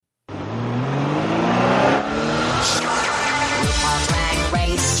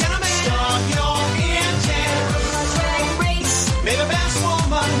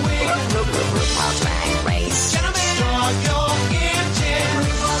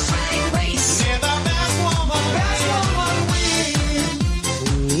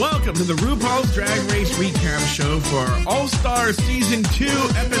welcome to the RuPaul's Drag Race recap show for All-Star Season 2,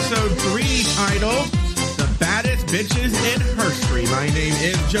 Episode 3, titled The Baddest Bitches in HERstory. My name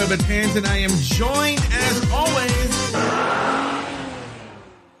is Joe Batanz, and I am joined, as always,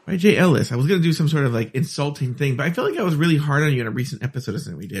 by Jay Ellis. I was going to do some sort of like insulting thing, but I feel like I was really hard on you in a recent episode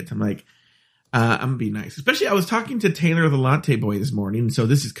that we did. So I'm like, I'm going to be nice. Especially, I was talking to Taylor the Latte Boy this morning, so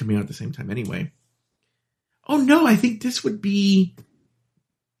this is coming out at the same time anyway. Oh no, I think this would be...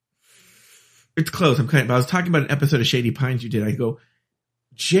 It's close. But I was talking about an episode of Shady Pines you did. I go,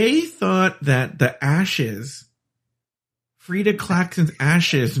 Jay thought that the ashes, Frida Claxton's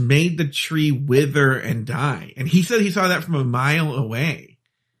ashes, made the tree wither and die. And he said he saw that from a mile away.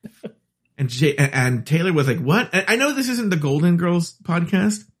 And Taylor was like, what? And I know this isn't the Golden Girls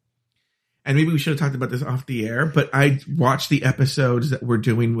podcast, and maybe we should have talked about this off the air, but I watched the episodes that we're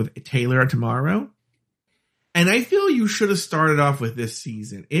doing with Taylor tomorrow. And I feel you should have started off with this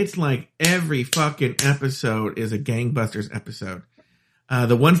season. It's like every fucking episode is a gangbusters episode.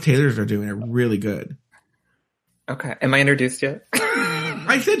 The ones Taylor's are doing are really good. Okay. Am I introduced yet?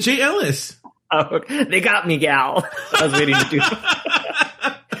 I said Jay Ellis. Oh, okay. They got me, gal. I was waiting to do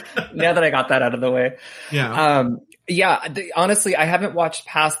now that I got that out of the way. Yeah. Honestly, I haven't watched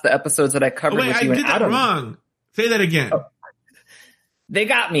past the episodes that I covered with you and Adam. I did that wrong. Say that again. Oh. They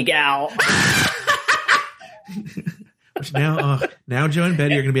got me, gal. Which now Joe and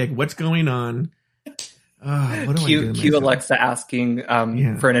Betty are going to be like, what's going on? What do I do? Cue Alexa asking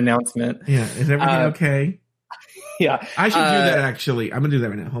for an announcement. Yeah. Is everything okay? Yeah. I should do that, actually. I'm going to do that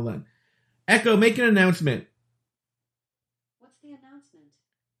right now. Hold on. Echo, make an announcement. What's the announcement?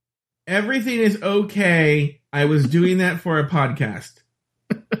 Everything is okay. I was doing that for a podcast.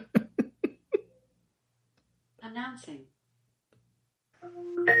 Announcing.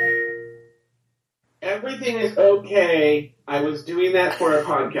 Everything is okay. I was doing that for a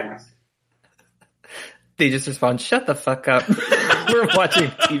podcast. They just respond, shut the fuck up. We're watching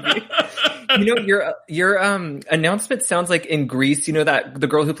TV. You know, your announcement sounds like in Grease, you know, that the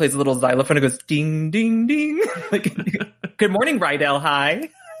girl who plays the little xylophone, it goes ding, ding, ding. Like, good morning, Rydell High.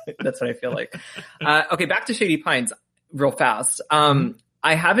 That's what I feel like. Okay, back to Shady Pines real fast. I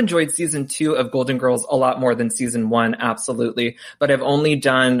have enjoyed season 2 of Golden Girls a lot more than season 1, absolutely. But I've only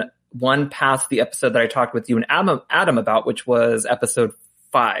done one past the episode that I talked with you and Adam about, which was episode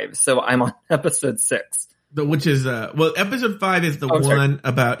 5. So I'm on episode 6. Which is, episode 5 is the one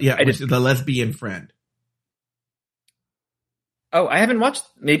about, which is the lesbian friend. Oh, I haven't watched,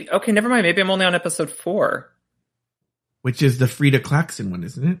 okay, never mind. Maybe I'm only on episode 4. Which is the Frida Claxton one,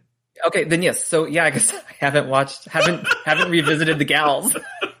 isn't it? Okay, then yes. So yeah, I guess I haven't revisited the gals.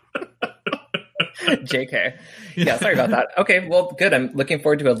 JK. Yeah, sorry about that. Okay, well, good. I'm looking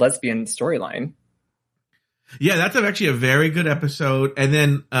forward to a lesbian storyline. Yeah, that's actually a very good episode. And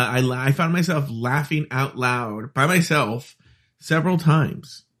then I found myself laughing out loud by myself several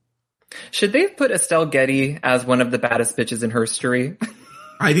times. Should they have put Estelle Getty as one of the baddest bitches in HERstory?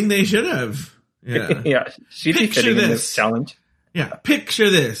 I think they should have. Yeah, yeah, she'd be fitting in this challenge. Yeah, picture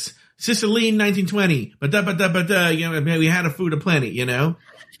this. Sicilene 1920. You know, we had a food aplenty, you know?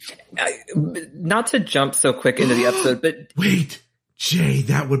 Not to jump so quick into the episode, but... Wait, Jay,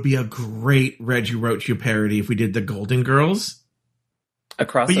 that would be a great Reggie Roach parody if we did the Golden Girls.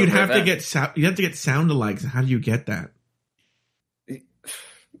 Across, but you'd have to get sound alikes. How do you get that?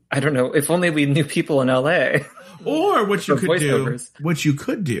 I don't know. If only we knew people in LA. Or what you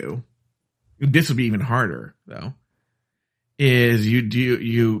could do, this would be even harder though, is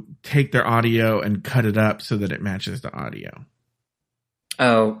you take their audio and cut it up so that it matches the audio.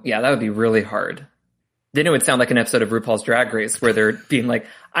 Oh, yeah, that would be really hard. Then it would sound like an episode of RuPaul's Drag Race where they're being like,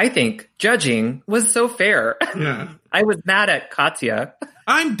 I think judging was so fair. Yeah. I was mad at Katya.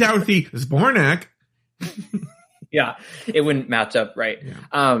 I'm Dorothy Zbornak. Yeah, it wouldn't match up right.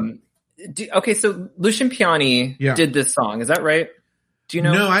 Yeah. Okay, so Lucian Piani did this song. Is that right? Do you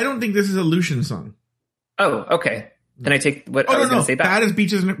know? No, I don't think this is a Lucian song. Oh, okay. Then I take what I was going to say back. Baddest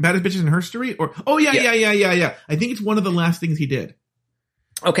Bitches in HERstory? Yeah. I think it's one of the last things he did.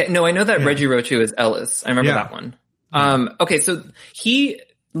 Okay, no, I know that Reggie Roach is Ellis. I remember that one. Okay, so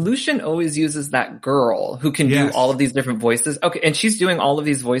Lucian always uses that girl who can do all of these different voices. Okay, and she's doing all of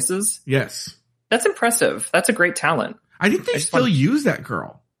these voices? Yes. That's impressive. That's a great talent. I think they still use that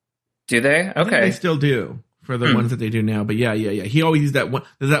girl. Do they? Okay. I think they still do for the ones that they do now. But yeah. He always used that one.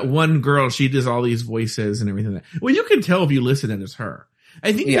 There's that one girl. She does all these voices and everything. Well, you can tell if you listen and it's her.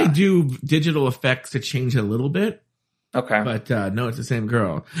 I think they do digital effects to change it a little bit. Okay. But no, it's the same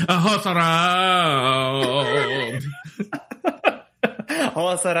girl.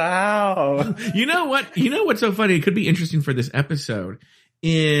 You know what? You know what's so funny? It could be interesting for this episode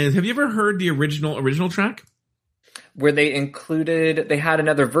is, have you ever heard the original track? Where they had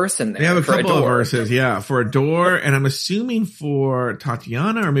another verse in there. They have a for couple of Adore. verses, yeah, for Adore, and I'm assuming for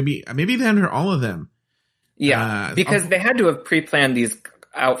Tatiana, or maybe they had her all of them. Yeah, because they had to have pre-planned these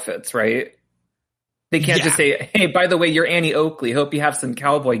outfits, right? They can't just say, hey, by the way, you're Annie Oakley. Hope you have some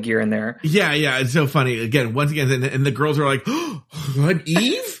cowboy gear in there. Yeah, it's so funny. Again, once again, and the girls are like, oh, what,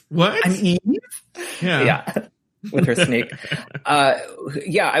 Eve? What? I'm Eve? Yeah. With her snake.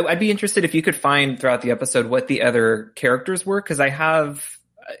 I'd be interested if you could find throughout the episode what the other characters were, because I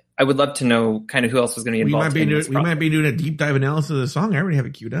would love to know kind of who else was going to be involved. We might be doing a deep dive analysis of the song. I already have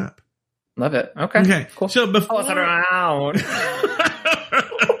it queued up. Love it. Okay. Cool. So before...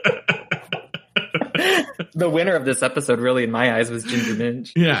 The winner of this episode, really, in my eyes, was Ginger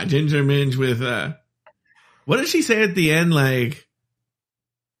Minge. Yeah, Ginger Minge with, what did she say at the end? Like,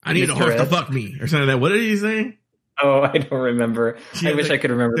 I need a horse to fuck me, or something like that. What did she say? Oh, I don't remember. I wish I could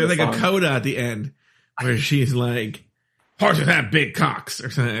remember. There's like a coda at the end where she's like, horses have big cocks,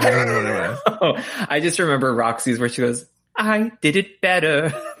 or something. I don't know what it was. I just remember Roxy's where she goes, I did it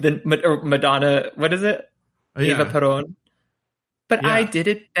better than Madonna. What is it? Oh, yeah. Eva Peron. But I did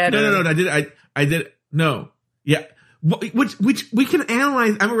it better. No. I did. No. Yeah. Which we can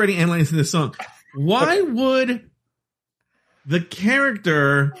analyze. I'm already analyzing this song. Why would the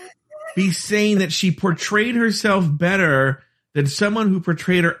character be saying that she portrayed herself better than someone who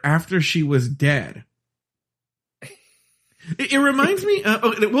portrayed her after she was dead? It reminds me.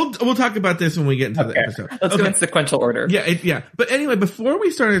 We'll talk about this when we get into the episode. Let's go in sequential order. Yeah. But anyway, before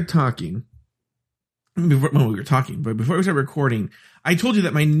we started talking, but before we started recording, I told you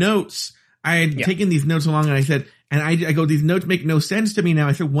that my notes. I had taken these notes along, and I said, I go, these notes make no sense to me now.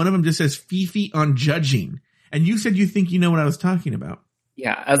 I said one of them just says Fifi on judging, and you said you think you know what I was talking about.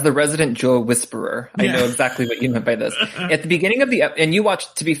 Yeah, as the resident Joe whisperer, I know exactly what you meant by this. At the beginning of and you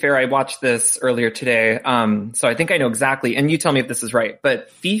watched, to be fair, I watched this earlier today, so I think I know exactly, and you tell me if this is right, but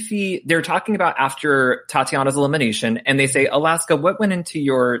Fifi, they're talking about after Tatiana's elimination, and they say, Alaska, what went into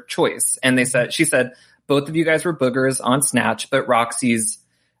your choice? And she said, both of you guys were boogers on Snatch, but Roxy's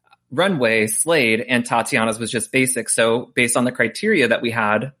runway slayed, and Tatiana's was just basic. So based on the criteria that we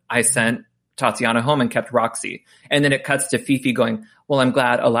had, I sent Tatiana home and kept Roxy. And then it cuts to Fifi going, well, I'm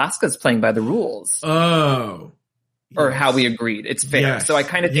glad Alaska's playing by the rules. Oh. Or how we agreed. It's fair. Yes. So I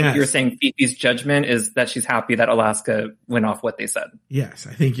kind of think you're saying Fifi's judgment is that she's happy that Alaska went off what they said. Yes,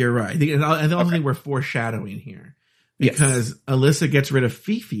 I think you're right. I also think we're foreshadowing here. Because Alyssa gets rid of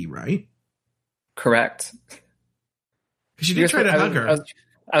Fifi, right? Correct. She did try to hug her.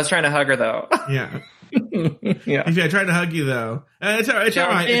 I was trying to hug her, though. Yeah. I tried to hug you, though. It's all right. It's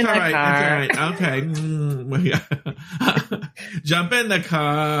all right. Okay. Jump in the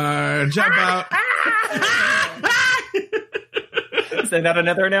car. Jump out. Send out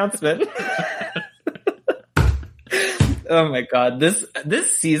another announcement. Oh my God.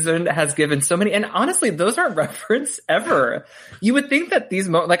 This season has given so many, and honestly, those aren't referenced ever. You would think that these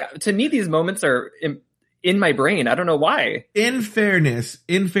to me, these moments are in my brain. I don't know why. In fairness,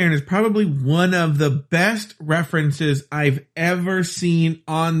 probably one of the best references I've ever seen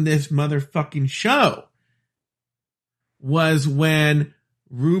on this motherfucking show was when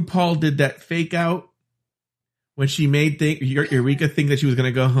RuPaul did that fake out when she made Eureka think that she was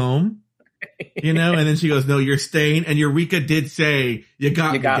going to go home. And then she goes, no, you're staying. And Eureka did say, you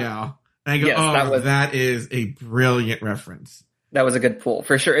got me, gal. And I go, that is a brilliant reference. That was a good pull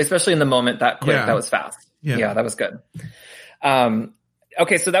for sure, especially in the moment that quick. That was fast. Yeah, that was good.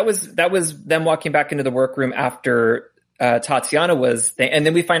 Okay, so that was them walking back into the workroom after Tatiana and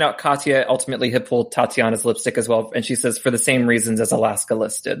then we find out Katya ultimately had pulled Tatiana's lipstick as well, and she says for the same reasons as Alaska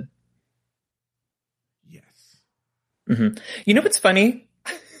listed. Yes. Mm-hmm. You know what's funny?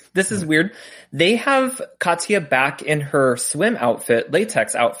 This is weird. They have Katya back in her swim outfit,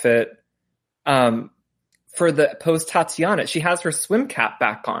 latex outfit, for the post Tatiana. She has her swim cap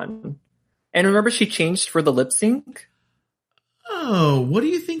back on. And remember, she changed for the lip sync? Oh, what do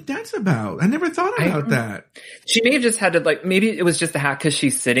you think that's about? I never thought about that. She may have just had to, maybe it was just a hat because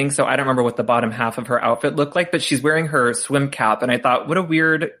she's sitting, so I don't remember what the bottom half of her outfit looked like, but she's wearing her swim cap, and I thought, what a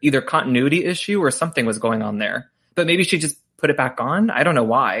weird either continuity issue or something was going on there. But maybe she just put it back on? I don't know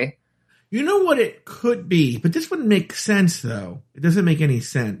why. You know what it could be, but this wouldn't make sense, though. It doesn't make any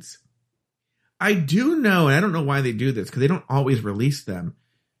sense. I do know, and I don't know why they do this, because they don't always release them.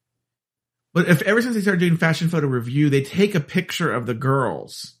 But ever since they started doing fashion photo review, they take a picture of the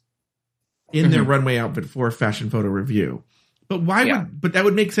girls in their runway outfit for fashion photo review. But but that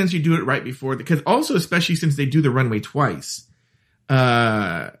would make sense. You do it right before, because also, especially since they do the runway twice.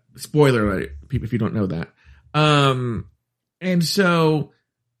 Spoiler alert, people, if you don't know that. And so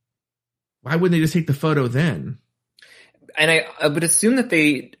why wouldn't they just take the photo then? And I would assume that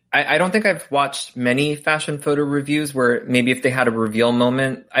I don't think I've watched many fashion photo reviews where maybe if they had a reveal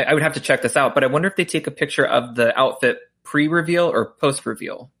moment, I would have to check this out, but I wonder if they take a picture of the outfit pre-reveal or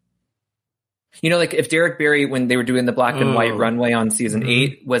post-reveal. You know, like if Derek Barry, when they were doing the black and white runway on season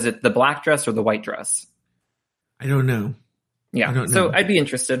 8, was it the black dress or the white dress? I don't know. Yeah. So I'd be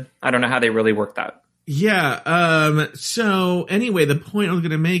interested. I don't know how they really work that. Yeah. So anyway, the point I was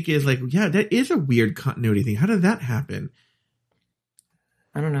going to make is like, yeah, that is a weird continuity thing. How did that happen?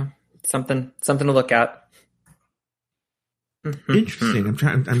 I don't know. Something to look at. Interesting.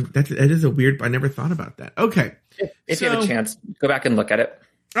 That is a weird, I never thought about that. Okay. If you have a chance, go back and look at it.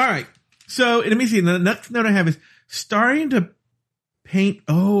 All right. So let me see. The next note I have is starting to paint.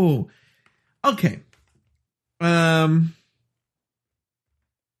 Oh, okay.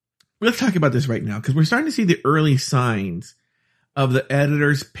 Let's talk about this right now because we're starting to see the early signs of the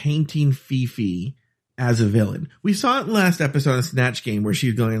editors painting Fifi as a villain. We saw it last episode of Snatch Game where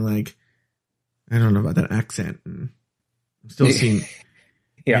she's going like, I don't know about that accent. And I'm still seeing,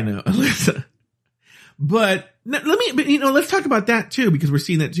 Alyssa. But let's talk about that too because we're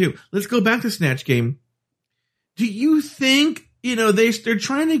seeing that too. Let's go back to Snatch Game. Do you think, they're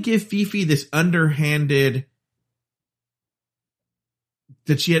trying to give Fifi this underhanded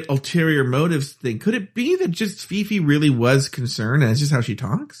that she had ulterior motives thing? Could it be that just Fifi really was concerned and that's just how she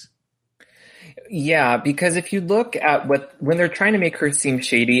talks? Yeah, because if you look at when they're trying to make her seem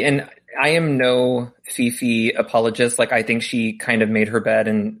shady, and I am no Fifi apologist, like I think she kind of made her bed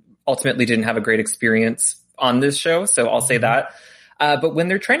and ultimately didn't have a great experience on this show, so I'll say that. But when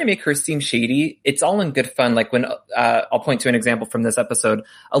they're trying to make her seem shady, it's all in good fun. Like when, I'll point to an example from this episode.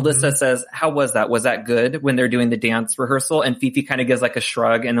 Alyssa says, how was that? Was that good? When they're doing the dance rehearsal and Fifi kind of gives like a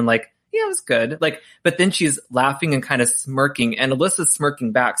shrug and then like, yeah, it was good. Like, but then she's laughing and kind of smirking and Alyssa's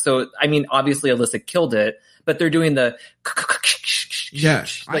smirking back. So, I mean, obviously Alyssa killed it, but they're doing the,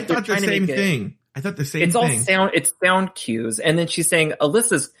 yes, like I thought the same thing. It's all sound cues. And then she's saying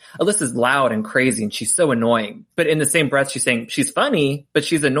Alyssa's loud and crazy and she's so annoying. But in the same breath, she's saying she's funny, but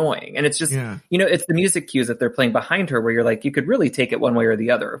she's annoying. And it's just, it's the music cues that they're playing behind her where you're like, you could really take it one way or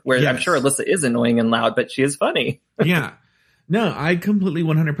the other. Where I'm sure Alyssa is annoying and loud, but she is funny. Yeah. No, I completely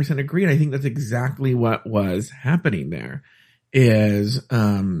 100% agree. And I think that's exactly what was happening there is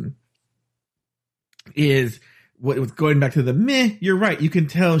what was going back to the meh. You're right. You can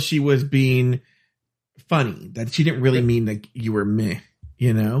tell she was being funny, that she didn't really mean like you were meh,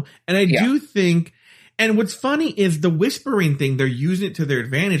 And I do think, and what's funny is the whispering thing, they're using it to their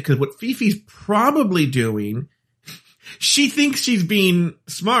advantage because what Fifi's probably doing, she thinks she's being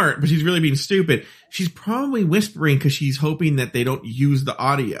smart, but she's really being stupid. She's probably whispering because she's hoping that they don't use the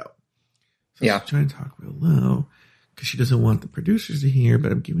audio. So she's trying to talk real low because she doesn't want the producers to hear,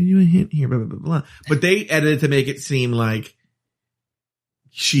 but I'm giving you a hint here, blah, blah, blah, blah. But they edited to make it seem like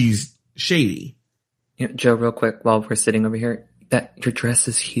she's shady. Joe, real quick, while we're sitting over here, that your dress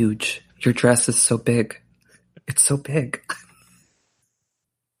is huge. Your dress is so big. It's so big.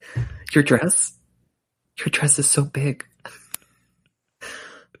 Your dress is so big.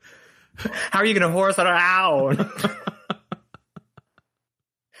 How are you going to horse it around?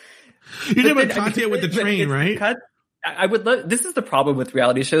 You never talked to it with the train, right? I would love, this is the problem with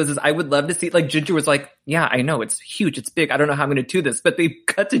reality shows is I would love to see, like Ginger was like, yeah, I know it's huge. It's big. I don't know how I'm going to do this, but they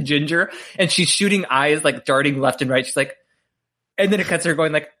cut to Ginger and she's shooting eyes, like darting left and right. She's like, and then it cuts her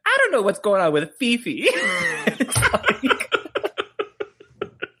going like, I don't know what's going on with Fifi.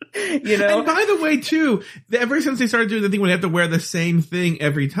 And by the way, too, ever since they started doing the thing where they have to wear the same thing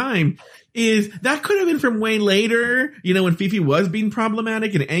every time, is that could have been from way later, when Fifi was being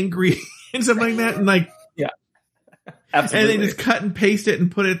problematic and angry and stuff like that. And like, absolutely. And they just cut and paste it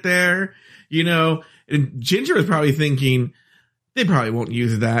and put it there, and Ginger was probably thinking they probably won't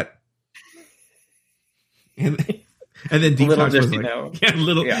use that. And then Detox was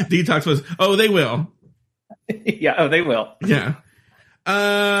like, Detox was, oh, they will. They will. Yeah.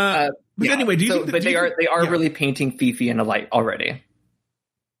 But anyway, do you think that, they are really painting Fifi in a light already.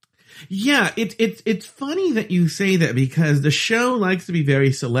 Yeah, it's funny that you say that because the show likes to be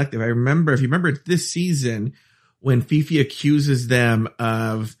very selective. If you remember this season when Fifi accuses them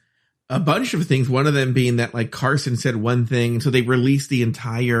of a bunch of things, one of them being that like Carson said one thing, and so they released the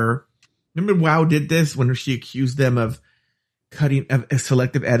entire. Remember WoW did this when she accused them of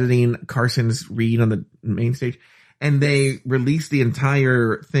selective editing Carson's read on the main stage, and they released the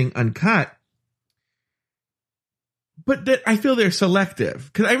entire thing uncut. But I feel they're selective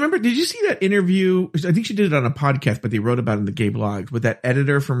because I remember. Did you see that interview? I think she did it on a podcast, but they wrote about it in the gay blogs with that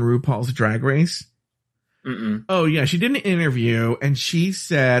editor from RuPaul's Drag Race. Mm-mm. Oh, yeah. She did an interview and she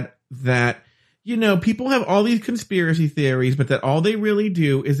said that, people have all these conspiracy theories, but that all they really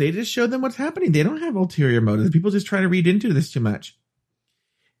do is they just show them what's happening. They don't have ulterior motives. People just try to read into this too much.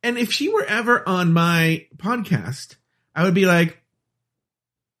 And if she were ever on my podcast, I would be like,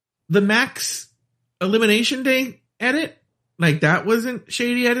 the Max Elimination Day edit, like that wasn't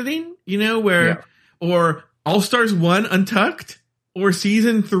shady editing, or All Stars 1 Untucked, or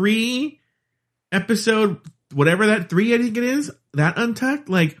season 3 episode, whatever that 3, I think it is, that Untucked.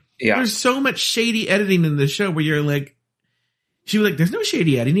 Like, there's so much shady editing in the show where you're like, she was like, there's no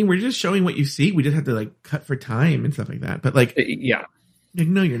shady editing. We're just showing what you see. We just have to like cut for time and stuff like that. But like,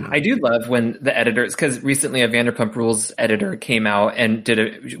 no, you're not. I do love when the editors, because recently a Vanderpump Rules editor came out and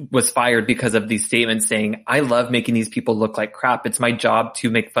was fired because of these statements saying, I love making these people look like crap. It's my job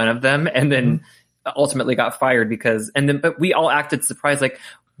to make fun of them. And then ultimately got fired but we all acted surprised, like,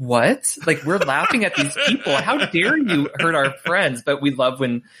 what? Like, we're laughing at these people. How dare you hurt our friends? But we love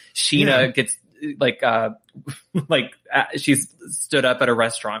when Sheena gets she's stood up at a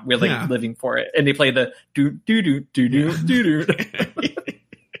restaurant. We're like living for it. And they play the do.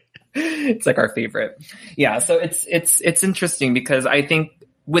 It's like our favorite. Yeah. So it's interesting because I think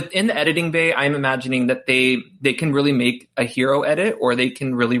within the editing bay, I'm imagining that they can really make a hero edit or they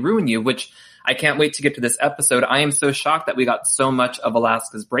can really ruin you, which I can't wait to get to this episode. I am so shocked that we got so much of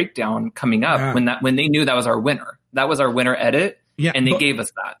Alaska's breakdown coming up when they knew that was our winner. That was our winner edit. Yeah, and they gave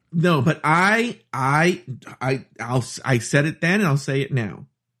us that. No, but I said it then and I'll say it now.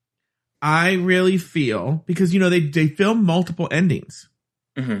 I really feel, because they film multiple endings.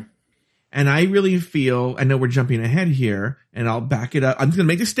 Mm-hmm. And I really feel, I know we're jumping ahead here and I'll back it up. I'm just going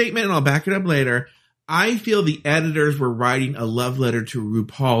to make a statement and I'll back it up later. I feel the editors were writing a love letter to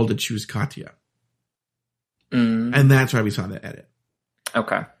RuPaul to choose Katya. And that's why we saw the edit.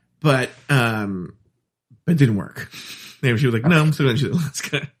 Okay. But it didn't work. Maybe she was like, no, I'm still going to choose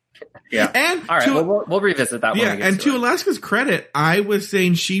Alaska. Yeah. And all right, we'll revisit that one. Yeah, and to Alaska's credit, I was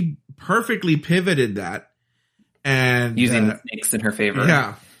saying she perfectly pivoted that. And using the snakes in her favor.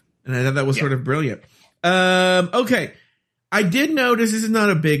 Yeah. And I thought that was sort of brilliant. Okay. I did notice this is not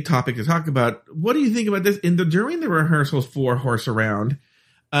a big topic to talk about. What do you think about this? During the rehearsals for Horse Around,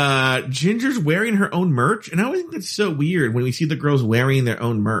 Ginger's wearing her own merch. And I always think that's so weird when we see the girls wearing their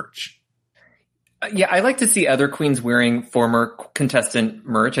own merch. Yeah, I like to see other queens wearing former contestant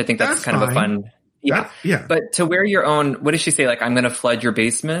merch. I think that's kind of a fun. Yeah. Yeah. But to wear your own, what does she say? Like, I'm going to flood your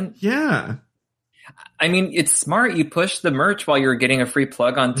basement? Yeah. I mean, it's smart. You push the merch while you're getting a free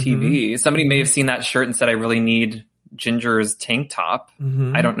plug on TV. Somebody may have seen that shirt and said, I really need Ginger's tank top.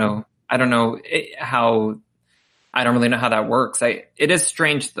 I don't know. I don't really know how that works. It is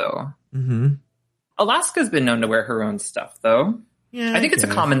strange though. Alaska's been known to wear her own stuff though. Yeah. I think it's a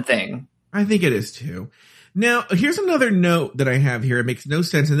common thing. I think it is too. Now, here's another note that I have here. It makes no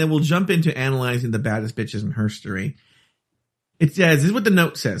sense. And then we'll jump into analyzing the baddest bitches in HERstory. It says, this is what the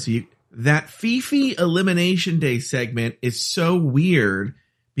note says. That Fifi Elimination Day segment is so weird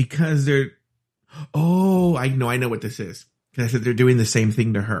because I know what this is. Because I said they're doing the same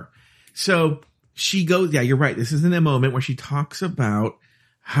thing to her. So she goes, yeah, you're right. This is in a moment where she talks about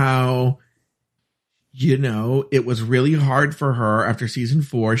how, it was really hard for her after season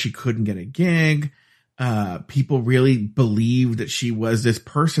 4. She couldn't get a gig. People really believed that she was this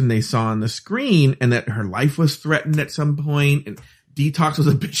person they saw on the screen and that her life was threatened at some point. And Detox was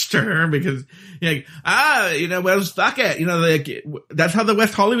a bitch to her because, well, fuck it. That's how the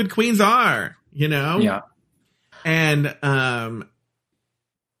West Hollywood queens are, Yeah. And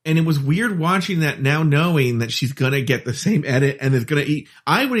it was weird watching that now, knowing that she's going to get the same edit and is going to eat.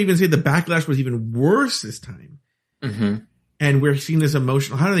 I would even say the backlash was even worse this time. And we're seeing this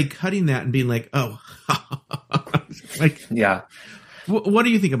emotional. How are they cutting that and being like, oh, like, yeah. What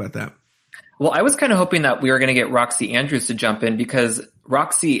do you think about that? Well, I was kind of hoping that we were going to get Roxy Andrews to jump in because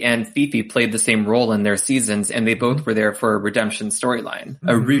Roxy and Fifi played the same role in their seasons and they both were there for a redemption storyline.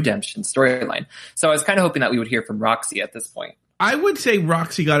 So I was kind of hoping that we would hear from Roxy at this point. I would say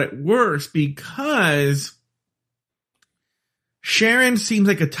Roxy got it worse because Sharon seems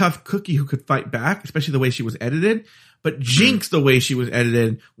like a tough cookie who could fight back, especially the way she was edited. But Jinx, the way she was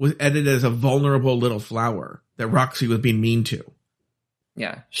edited as a vulnerable little flower that Roxy was being mean to.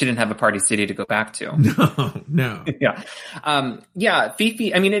 Yeah. She didn't have a Party City to go back to. No. Yeah.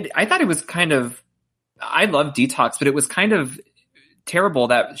 Fifi, I mean, I thought it was I love Detox, but it was kind of terrible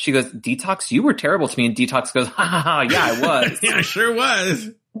that she goes, Detox, you were terrible to me. And Detox goes, ha, yeah, I was. Yeah, I sure was.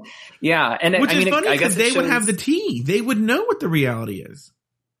 Yeah. And which is funny because they would have the tea. They would know what the reality is.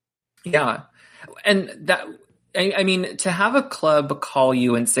 Yeah. And I mean, to have a club call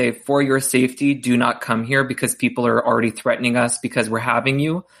you and say, for your safety, do not come here because people are already threatening us because we're having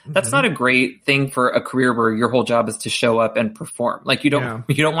you. That's not a great thing for a career where your whole job is to show up and perform. Like you don't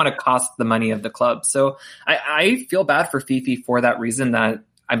want to cost the money of the club. So I feel bad for Fifi for that reason, that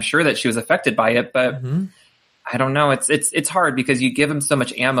I'm sure that she was affected by it, but I don't know. It's hard because you give them so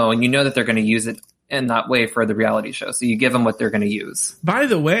much ammo and you know that they're going to use it in that way for the reality show. So you give them what they're going to use. By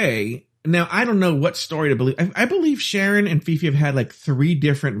the way, now I don't know what story to believe. I believe Sharon and Fifi have had like 3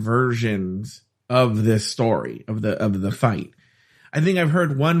 different versions of this story of the fight. I think I've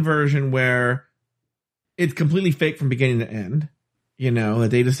heard one version where it's completely fake from beginning to end. You know,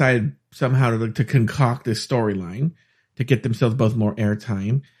 that they decided somehow to concoct this storyline to get themselves both more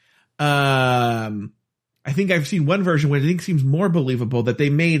airtime. I think I've seen one version where I think seems more believable, that they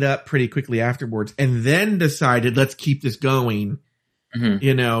made up pretty quickly afterwards and then decided, let's keep this going,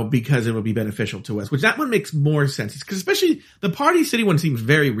 you know, because it will be beneficial to us, which that one makes more sense. Because especially the Party City one seems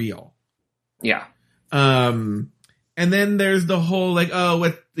very real. Yeah. And then there's the whole like, oh,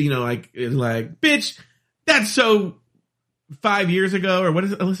 what, you know, like, bitch, that's so 5 years ago, or what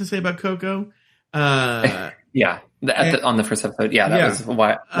does Alyssa say about Coco? Yeah. On the first episode. Yeah. That was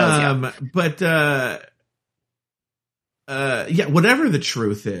why. Whatever the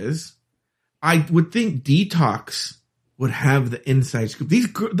truth is, I would think Detox would have the inside scoop.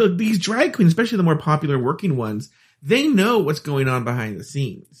 These drag queens, especially the more popular working ones, they know what's going on behind the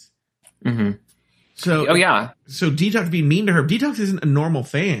scenes. So, so Detox being mean to her, Detox isn't a normal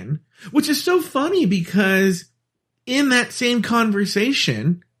fan, which is so funny because in that same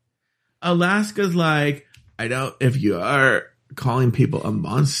conversation, Alaska's like, I don't, if you are calling people a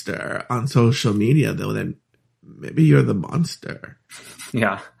monster on social media, though, then maybe you're the monster.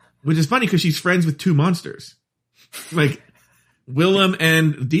 Yeah. Which is funny because she's friends with 2 monsters. Like Willem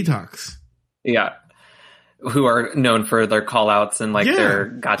and Detox. Yeah. Who are known for their call outs and like their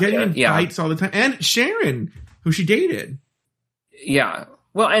gotcha. Getting in fights all the time. And Sharon, who she dated. Yeah.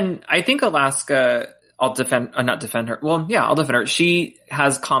 Well, and I think Alaska, I'll not defend her. Well, yeah, I'll defend her. She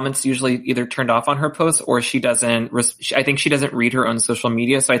has comments usually either turned off on her posts or she doesn't, I think she doesn't read her own social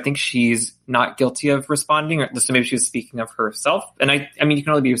media. So I think she's not guilty of responding, or so maybe she was speaking of herself. And I mean, you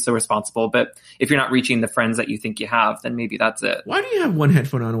can only be so responsible, but if you're not reaching the friends that you think you have, then maybe that's it. Why do you have one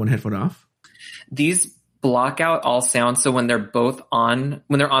headphone on and one headphone off? These block out all sound, so when they're on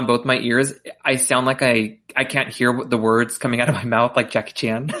both my ears, I sound like I can't hear what the words coming out of my mouth like Jackie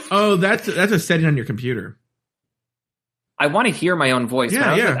Chan. Oh, that's a setting on your computer. I want to hear my own voice.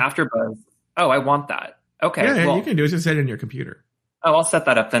 Yeah, when I was with AfterBuzz, I want that. Okay, yeah, well, you can do it. Just set it on your computer. Oh, I'll set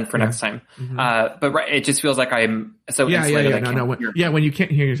that up then for next time. But it just feels like I'm so insulated. When you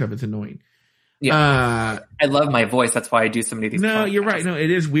can't hear yourself, it's annoying. Yeah, I love my voice. That's why I do so many of these. No, podcasts. You're right. No,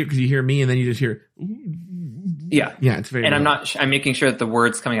 it is weird because you hear me and then you just hear. Yeah, it's very. And weird. I'm making sure that the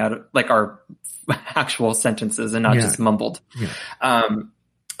words coming out like are actual sentences and not just mumbled. Yeah.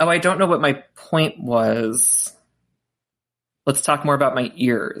 I don't know what my point was. Let's talk more about my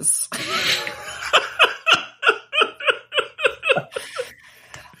ears.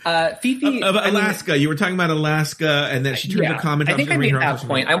 Fifi, Alaska. You were talking about Alaska, and then she turned her comment. I think I made that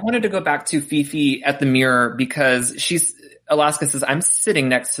point. I wanted to go back to Fifi at the mirror because Alaska says, "I'm sitting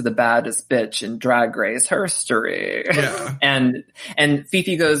next to the baddest bitch in Drag Race, HERstory." Yeah. and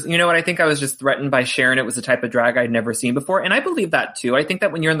Fifi goes, "You know what? I think I was just threatened by Sharon. It was a type of drag I'd never seen before." And I believe that too. I think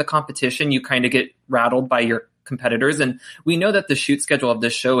that when you're in the competition, you kind of get rattled by your competitors, and we know that the shoot schedule of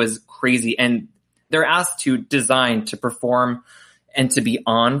this show is crazy, and they're asked to design, to perform, and to be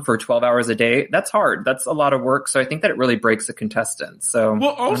on for 12 hours a day. That's hard. That's a lot of work. So I think that it really breaks the contestants. So, well,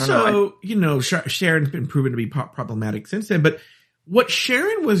 also, Sharon's been proven to be problematic since then, but what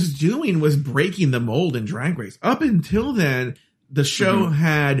Sharon was doing was breaking the mold in Drag Race. Up until then, the show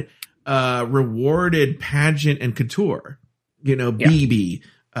had rewarded pageant and couture, BB,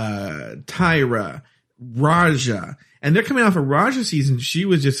 Tyra, Raja, and they're coming off of Raja season. She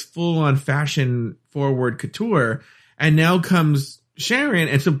was just full on fashion forward couture. And now comes Sharon,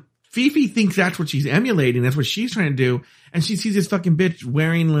 and so Fifi thinks that's what she's emulating. That's what she's trying to do. And she sees this fucking bitch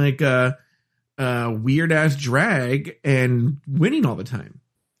wearing like a weird ass drag and winning all the time.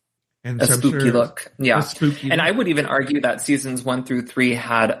 And a spooky look. Yeah. And I would even argue that seasons 1 through 3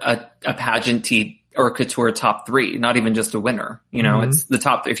 had a pageanty or couture top 3, not even just a winner. It's the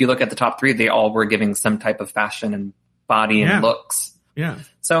top. If you look at the top 3, they all were giving some type of fashion and body and looks. Yeah.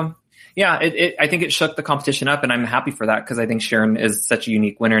 So, yeah, I think it shook the competition up, and I'm happy for that because I think Sharon is such a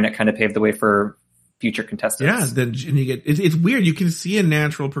unique winner, and it kind of paved the way for future contestants. Yeah, then you get it's weird. You can see a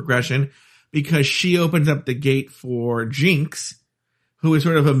natural progression because she opens up the gate for Jinx, who is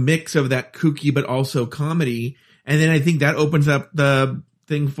sort of a mix of that kooky but also comedy. And then I think that opens up the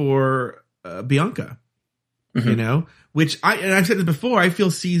thing for Bianca, you know, which I've said this before, I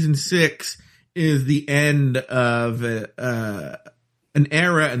feel season 6 is the end of an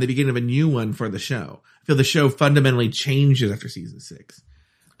era and the beginning of a new one for the show. I feel the show fundamentally changes after season 6.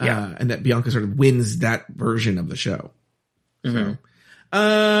 And that Bianca sort of wins that version of the show. So,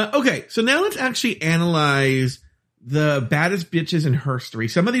 okay. So now let's actually analyze the baddest bitches in HERstory.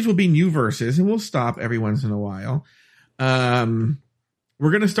 Some of these will be new verses and we'll stop every once in a while. We're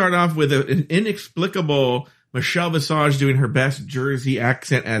going to start off with an inexplicable Michelle Visage doing her best Jersey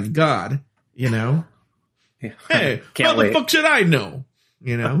accent as God, you know? Yeah. Hey, how the fuck should I know?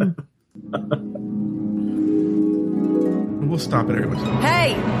 You know? We'll stop it every once in a while.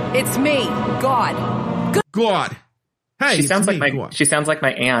 Hey, it's me, God. God. Hey, she sounds me, like God. she sounds like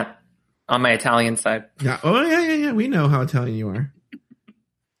my aunt on my Italian side. Yeah. Oh, yeah. We know how Italian you are.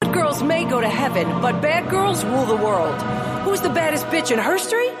 Good girls may go to heaven, but bad girls rule the world. Who's the baddest bitch in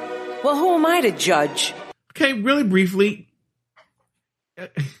HERstory? Well, who am I to judge? Okay, really briefly,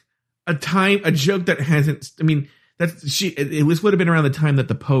 a joke that hasn't, I mean, it would have been around the time that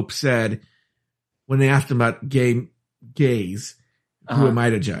the Pope said, when they asked him about gays, who am I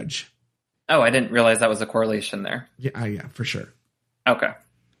to judge? Oh, I didn't realize that was a correlation there. Yeah, for sure. Okay.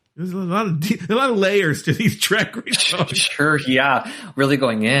 There's a lot of layers to these track results. Sure, yeah. Really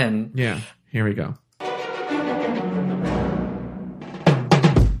going in. Yeah, here we go.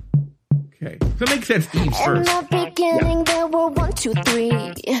 Okay, so it makes sense Eve first. In the beginning, there were 1, 2,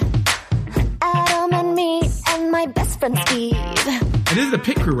 3. Adam and me and my best friend Steve. And this is the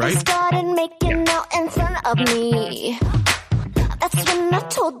pit crew, right? They started making out in front of me. That's when I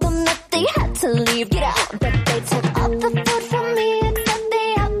told them that they had to leave. Get out. But they took all the food from me except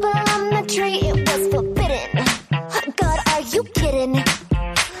the apple on the tree. It was forbidden. God, are you kidding?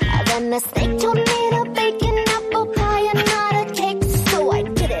 Then the snake told me to bake an apple pie and not a cake, so I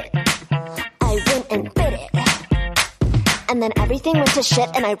did it. I went and bit it. And then everything went to shit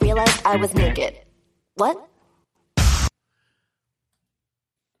and I realized I was naked. What?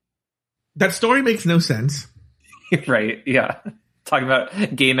 That story makes no sense. Right, yeah. Talking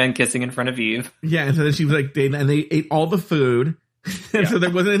about gay men kissing in front of Eve. Yeah, and so then she was like, they ate all the food. And so there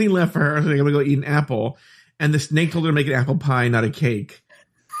wasn't anything left for her, so they're going to go eat an apple. And the snake told her to make an apple pie, not a cake.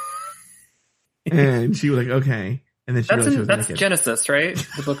 And she was like, okay. And then she realized she was that's naked. Genesis, right?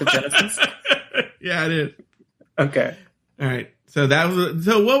 The book of Genesis? Yeah, it is. Okay. All right. So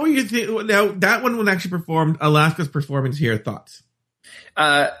what were you thinking? Now, that one was actually performed, Alaska's performance here. Thoughts?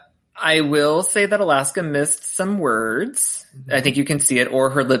 I will say that Alaska missed some words. I think you can see it,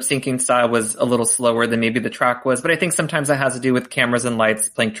 or her lip syncing style was a little slower than maybe the track was. But I think sometimes that has to do with cameras and lights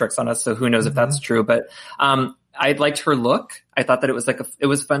playing tricks on us. So who knows if that's true? But I liked her look. I thought that it was it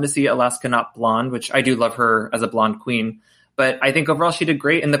was fun to see Alaska not blonde, which I do love her as a blonde queen. But I think overall she did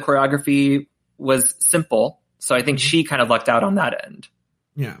great, and the choreography was simple. So I think she kind of lucked out on that end.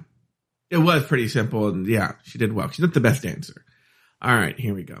 Yeah, it was pretty simple, and yeah, she did well. She's not the best dancer. All right,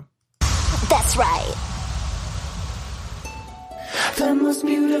 here we go. That's right. The most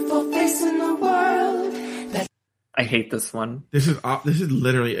beautiful face in the world. I hate this one. This is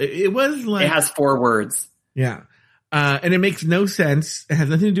literally, it was like, it has 4 words. Yeah. And it makes no sense. It has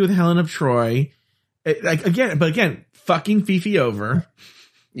nothing to do with Helen of Troy. Again, fucking Fifi over.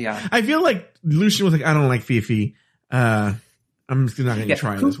 Yeah. I feel like Lucian was like, I don't like Fifi. I'm just not going to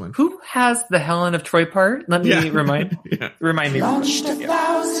try this one. Who has the Helen of Troy part? Let me remind me. Launched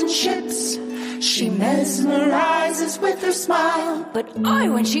 1,000 ships. She mesmerizes with her smile. But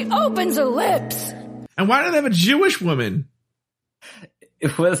when she opens her lips. And why do they have a Jewish woman?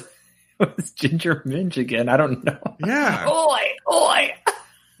 It was Ginger Minge again. I don't know. Yeah. Oi.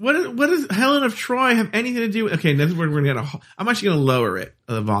 What does Helen of Troy have anything to do with? Okay, that's where we're going to. I'm actually going to lower it,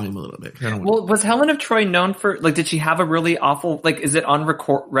 the volume a little bit. Well, was Helen of Troy known for, did she have a really awful, is it on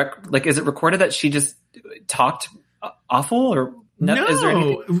is it recorded that she just talked awful or? No. Is there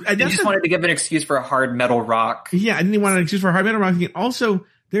anything? I just wanted to give an excuse for a hard metal rock. Yeah, I didn't want an excuse for a hard metal rock. And also,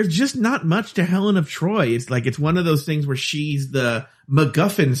 there's just not much to Helen of Troy. It's one of those things where she's the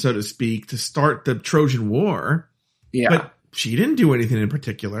MacGuffin, so to speak, to start the Trojan War. Yeah. But she didn't do anything in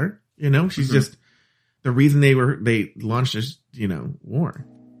particular. She's just the reason they launched this, war.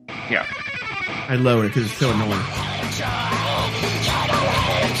 Yeah. I lowered it because it's so annoying.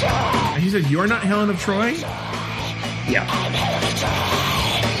 And she said, "You're not Helen of Troy?" Yeah.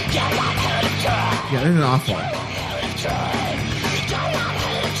 Yeah, this is awful.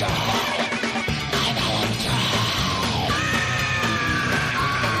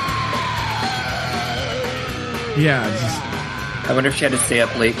 Yeah, I wonder if she had to stay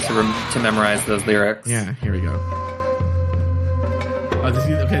up late to memorize those lyrics. Yeah, here we go. Oh, this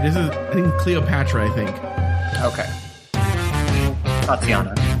is I think Cleopatra. I think. Okay.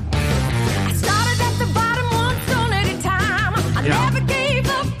 Tatiana. I started at the bottom, one stone at a time. I never gave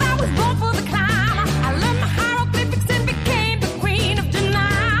up, I was born for the climb. I learned my hieroglyphics and became the queen of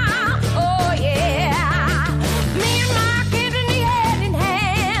denial. Oh yeah. Me and my kid hand in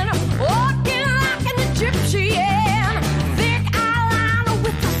hand, walking like an Egyptian. Thick eyeliner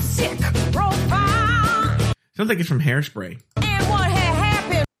with a sick profile. Sounds like it's from Hairspray. And what had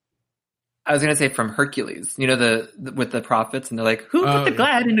happened? I was gonna say from Hercules. You know the with the prophets, and they're like, "Who put the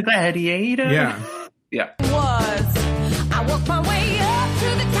glad in the gladiator?" Yeah. Yeah. Was I worked my way up to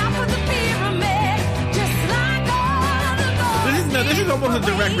the top of the pyramid, just like all of the boys. This is almost a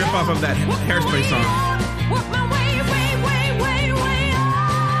direct ripoff of that Hairspray song. Work my way up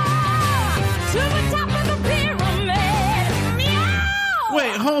to the top of the pyramid. Meow.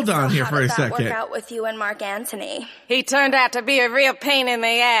 Wait, hold on here for a How did that second. work out with you and Mark Antony? He turned out to be a real pain in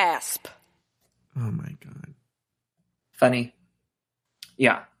the ass. Oh my god. Funny.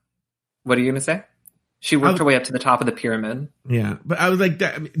 Yeah. What are you gonna say? She worked her way up to the top of the pyramid. Yeah, but I was like,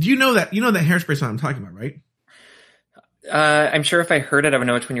 do you know that Hairspray song I'm talking about, right? I'm sure if I heard it, I would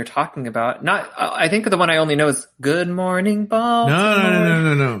know which one you're talking about. I think the one I only know is "Good Morning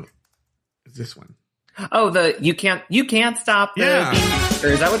Baltimore." No. It's this one. Oh, you can't stop the Yeah. beat.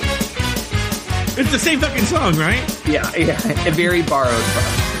 Or is that what? It's the same fucking song, right? Yeah. Very borrowed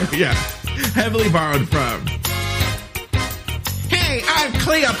from. Yeah, heavily borrowed from. Hey, I'm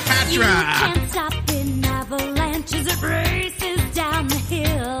Cleopatra. Can't stop in avalanches, it races down the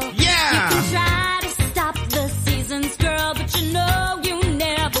hill. Yeah. You can try to stop the seasons, girl, but you know you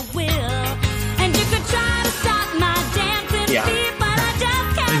never will. And you could try to stop my dancing feet, but I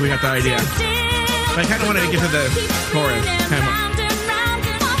just can't. I think we got the idea. But I kind of wanted to get to the chorus.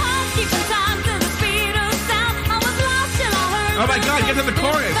 Oh my god, get to the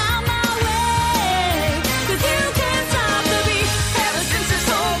chorus.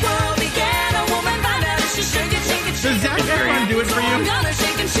 Does Zac Efron do it for you?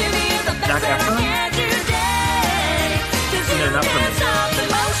 Zac Efron? No, not for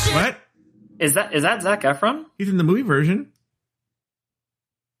me. What? Is that Zac Efron? He's in the movie version.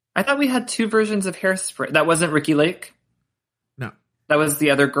 I thought we had two versions of Hairspray. That wasn't Ricky Lake? No. That was the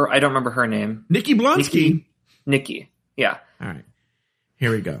other girl. I don't remember her name. Nikki Blonsky. Nikki. Yeah. All right.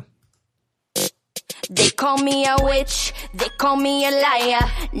 Here we go. They call me a witch, they call me a liar.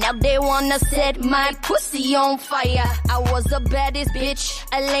 Now they wanna set my pussy on fire. I was the baddest bitch,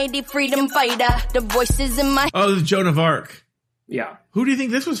 a lady freedom fighter. The voices in my... Oh, this is Joan of Arc. Yeah. Who do you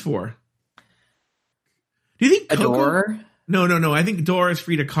think this was for? Do you think Coco? Adore? No. I think Dora is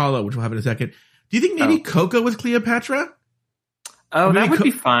Frida Kahlo, which we'll have in a second. Do you think maybe Coco was Cleopatra? Oh, Maybe that would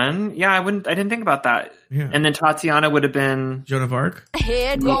be fun. Yeah, I didn't think about that. Yeah. And then Tatiana would have been Joan of Arc?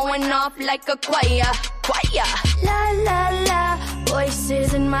 Head going off like a choir. La la la,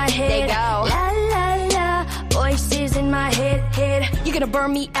 voices in my head. They go. La la la, voices in my head. You gonna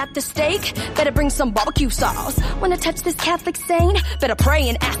burn me at the stake? Better bring some barbecue sauce. Wanna touch this Catholic saint? Better pray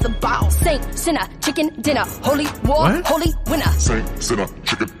and ask the boss. Saint, sinner, chicken dinner, holy war, What? holy winner. Saint, sinner,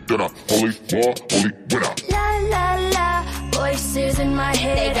 chicken dinner, holy war, holy winner. La la la, voices in my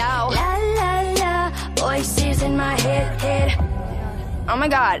head. They go. La la la, voices in my head. Oh my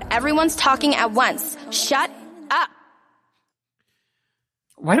god, everyone's talking at once. Shut up.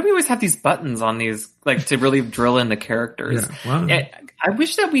 Why do we always have these buttons on these, like, to really drill in the characters? Yeah, wow. I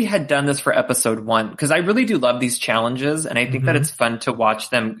wish that we had done this for episode 1, because I really do love these challenges, and I think that it's fun to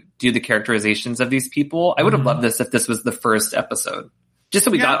watch them do the characterizations of these people. I would have loved this if this was the first episode, just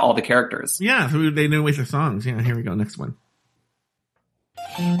so we got all the characters. Yeah, so they didn't waste the songs. Yeah, here we go. Next one.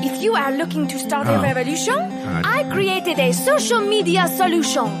 If you are looking to start a revolution, God. I created a social media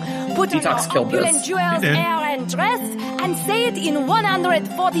solution. Put on Detox your killed this. opulent jewels, He did. hair, and dress, and say it in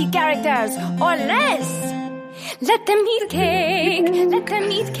 140 characters or less. Let them eat cake, let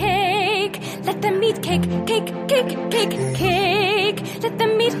them eat cake, let them eat cake, cake. Let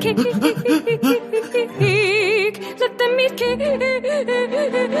them eat cake, let them eat cake,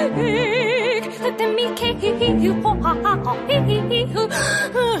 let them eat cake.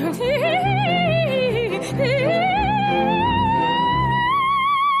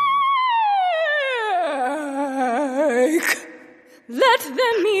 Let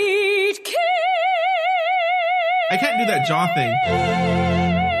them eat cake. I can't do that jaw thing.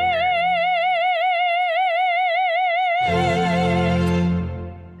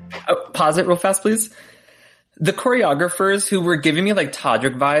 Pause it real fast, please. The choreographers who were giving me like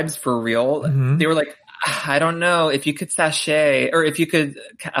Todrick vibes for real, they were like, I don't know if you could sachet, or if you could,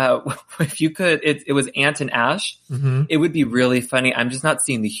 it was Ant and Ash. Mm-hmm. It would be really funny. I'm just not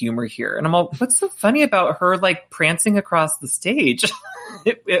seeing the humor here. And I'm all, what's so funny about her like prancing across the stage?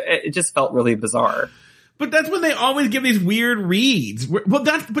 It just felt really bizarre. But that's when they always give these weird reads. Well,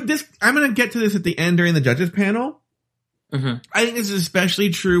 I'm going to get to this at the end during the judges panel. Mm-hmm. I think this is especially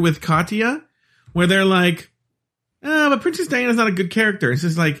true with Katya, where they're like, oh, but Princess Diana's not a good character. It's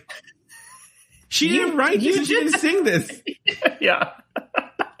just like, she didn't write this and she didn't sing this. Yeah.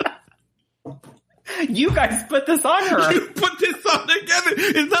 You guys put this on her. You put this on together.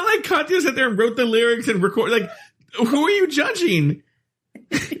 It's not like Katya sat there and wrote the lyrics and recorded. Like, who are you judging?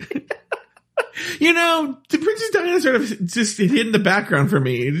 You know, the Princess Diana sort of just hid in the background for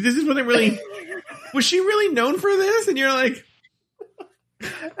me. This just wasn't really. Was she really known for this? And you're like,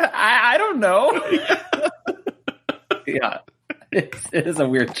 I don't know. Yeah, it is a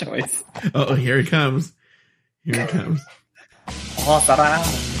weird choice. Oh, here it comes. Here it comes.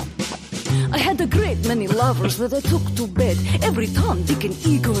 I had a great many lovers that I took to bed. Every Tom, Dick, and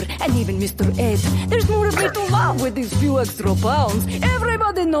Igor, and even Mr. Ed. There's more of it to love with these few extra pounds.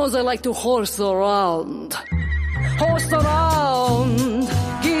 Everybody knows I like to horse around. Horse around.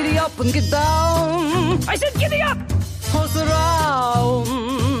 Giddy up and get down. I said giddy up. Horse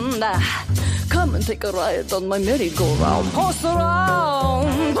around. Come and take a ride on my merry-go-round. Horse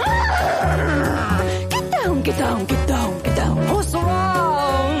around. Get down, get down, get down, get down. Horse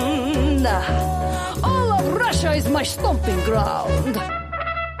around. All of Russia is my stomping ground.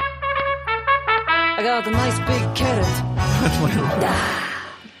 I got a nice big carrot. That's what I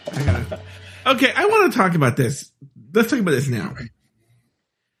got. Okay, I want to talk about this. Let's talk about this now.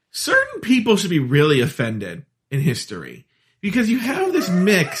 Certain people should be really offended in history because you have this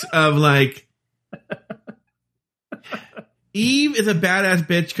mix of like, Eve is a badass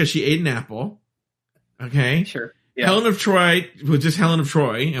bitch because she ate an apple. Okay. Sure. Yeah. Helen of Troy was just Helen of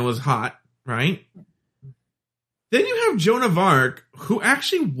Troy and was hot, right? Then you have Joan of Arc, who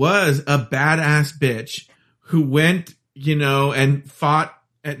actually was a badass bitch who went, and fought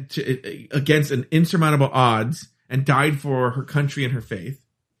against an insurmountable odds and died for her country and her faith.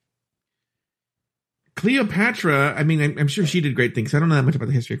 Cleopatra, I mean, I'm sure she did great things. I don't know that much about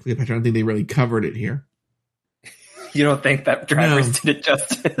the history of Cleopatra. I don't think they really covered it here. You don't think that Drag Race did it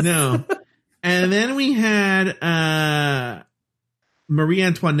justice? No. And then we had Marie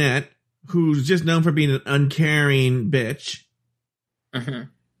Antoinette, who's just known for being an uncaring bitch. Mm-hmm.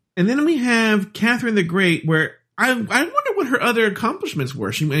 And then we have Catherine the Great, where I wonder what her other accomplishments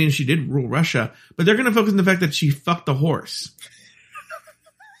were. She did rule Russia, but they're going to focus on the fact that she fucked a horse.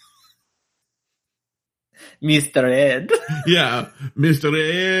 Mr. Ed. Yeah, Mr.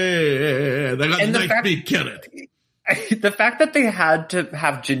 Ed. I got a nice big carrot. The fact that they had to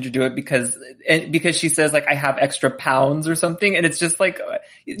have Ginger do it because she says like I have extra pounds or something, and it's just like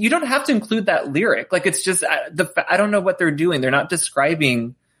you don't have to include that lyric. Like it's just I don't know what they're doing. They're not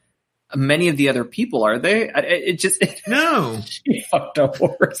describing many of the other people, are they? No. She fucked a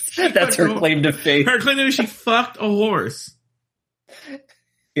horse. That's her claim to fame. Her claim to fame, she fucked a horse.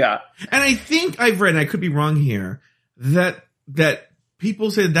 Yeah, and I think I've read, and I could be wrong here, that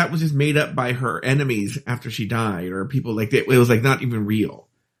people said that was just made up by her enemies after she died, or people like it was like not even real.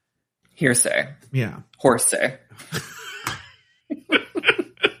 Hearsay. Yeah. Horse-say.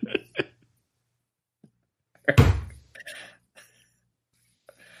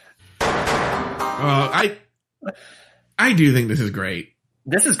 I do think this is great.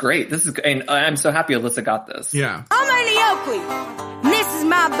 This is great. And I'm so happy Alyssa got this. Yeah. I'm Annie Oakley. And this is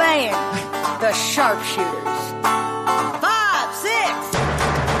my band, the Sharpshooters. 5, 6.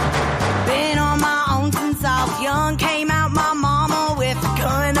 Been on my own since I was young. Came out my mama with a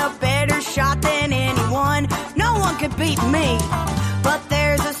gun, a better shot than anyone. No one could beat me. But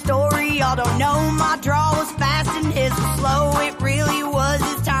there's a story y'all don't know. My draw was fast and his was slow. It really was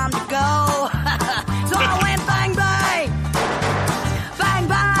his time to go. So I went bang bang. Bang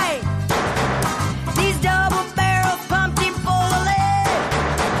bang. These double barrels pumped him full of lead.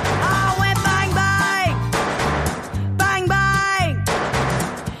 I went bang bang. Bang bang.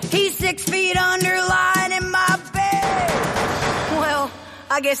 He's 6 feet under, lying in my bed. Well,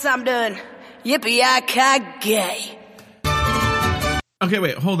 I guess I'm done. Yippee-yi-ki-yay. Okay,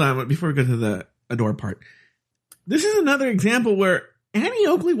 wait, hold on. Before we go to the adore part. This is another example where Annie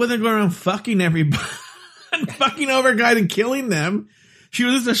Oakley wasn't going around fucking everybody, fucking over guys and killing them. She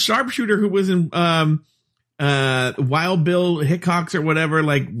was just a sharpshooter who was in Wild Bill Hickok's or whatever,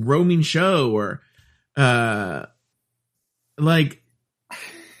 like roaming show or like.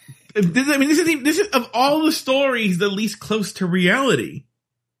 I mean, this is of all the stories the least close to reality.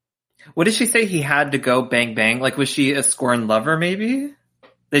 What did she say he had to go bang bang? Like, was she a scorned lover maybe?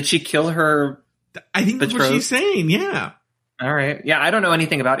 Did she kill her? I think that's what betrothed? she's saying. Yeah. All right. Yeah, I don't know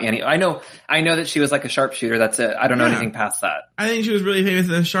anything about Annie. I know that she was like a sharpshooter. That's it. I don't know Yeah. anything past that. I think she was really famous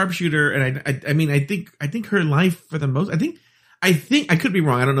as a sharpshooter. And I think her life for the most, I think I could be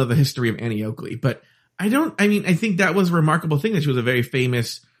wrong. I don't know the history of Annie Oakley, but I think that was a remarkable thing that she was a very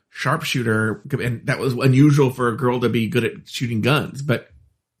famous sharpshooter. And that was unusual for a girl to be good at shooting guns, but.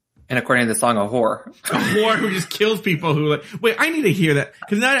 And according to the song, a whore. A whore who just kills people who like, wait, I need to hear that.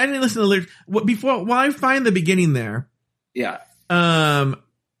 Cause now I didn't listen to the lyrics. While I find the beginning there. Yeah. It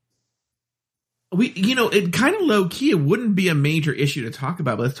kind of low key, it wouldn't be a major issue to talk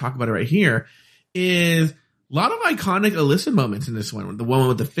about, but let's talk about it right here. Is a lot of iconic Alyssa moments in this one. The one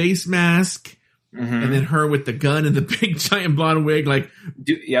with the face mask, and then her with the gun and the big giant blonde wig, like,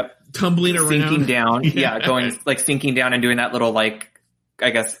 tumbling around. Sinking down. Yeah, going, like, sinking down and doing that little, like,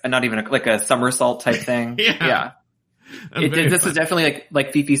 I guess, not even like a somersault type thing. Yeah. This is definitely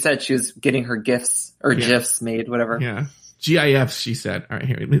like Fifi said, she was getting her gifts or GIFs made, whatever. Yeah. GIFs, she said. All right,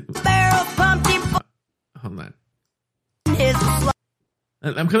 here. Barrel pumpkin Hold on. is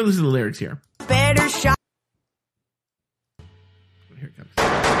I'm going to listen to the lyrics here. better shot. Here it comes.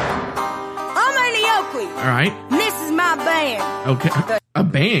 I'm Annie Oakley. All right. And this is my band. Okay. A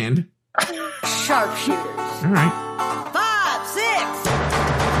band? Sharpshooters. All right. 5, 6.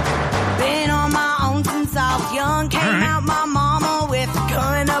 Been on my own since I was young. Came All right. out my mama with a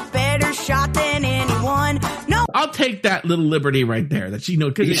gun, a better shot than anyone. No. I'll take that little liberty right there that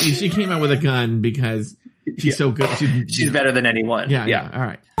because she came out with a gun because she's so good. She's better than anyone. Yeah. All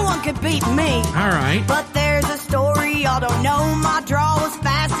right. No one could beat me. All right. But there's a story y'all don't know. My draw was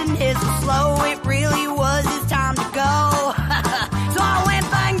fast and his was slow. It really was his time to go. So I went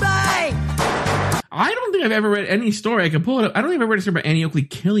bang bang. I don't think I've ever read any story. I can pull it up. I don't think I've ever read a story about Annie Oakley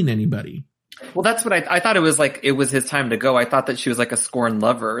killing anybody. Well, that's what I thought. It was like it was his time to go. I thought that she was like a scorned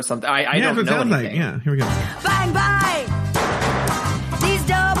lover or something. I don't know anything. Like. Yeah, here we go. Bang bang. These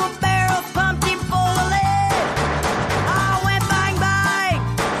double barrels pumped him full of lead. I went bang bang.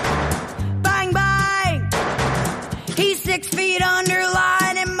 Bang bang. He's 6 feet under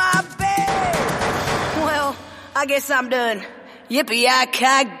lying in my bed. Well, I guess I'm done.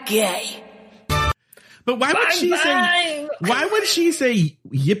 Yippee-yi-ki-yay. But why would she say? Why would she say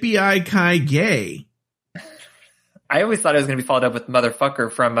yippee-yi-ki gay? I always thought it was going to be followed up with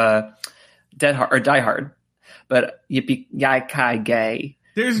motherfucker from Die Hard, but yippee-yi-ki gay.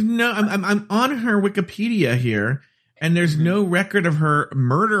 There's no. I'm on her Wikipedia here, and there's no record of her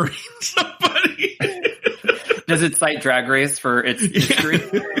murdering somebody. Does it cite Drag Race for its history?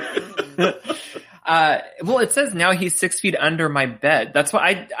 Well, it says now he's 6 feet under my bed. That's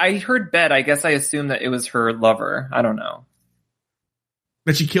why I heard bed. I guess I assumed that it was her lover. I don't know.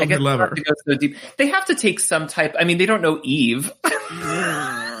 That she killed her lover. Go so deep. They have to take some type. I mean, they don't know Eve. But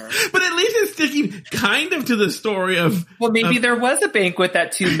at least it's sticking kind of to the story of. Well, maybe there was a banquet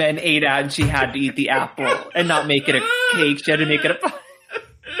that 2 men ate at, and she had to eat the apple and not make it a cake. She had to make it a.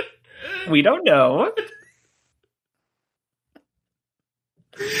 We don't know.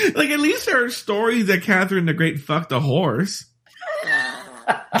 Like, at least there are stories that Catherine the Great fucked a horse.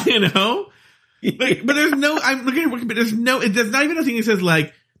 You know? Like, but there's no, I'm looking at Wikipedia, there's not even a thing that says,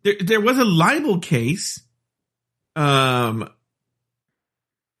 like, there was a libel case. That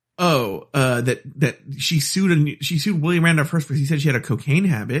she sued William Randolph Hearst because he said she had a cocaine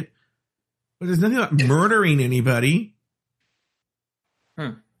habit. But there's nothing about murdering anybody.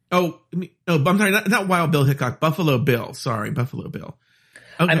 I'm sorry, not Wild Bill Hickok, Buffalo Bill. Sorry, Buffalo Bill.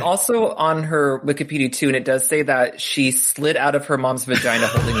 Okay. I'm also on her Wikipedia too, and it does say that she slid out of her mom's vagina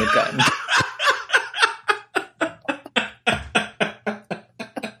holding a gun.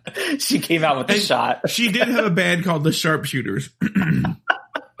 She came out with a shot. She did have a band called the Sharpshooters.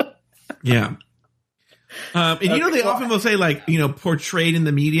 Yeah. And they often will say, like, portrayed in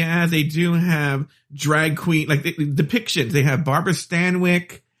the media as they do have drag queen, like depictions. They have Barbara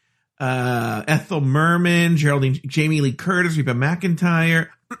Stanwyck, Ethel Merman, Jamie Lee Curtis, Reba McEntire.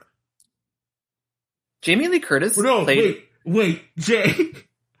 Jamie Lee Curtis played. Wait, Jay.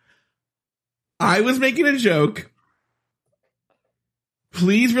 I was making a joke.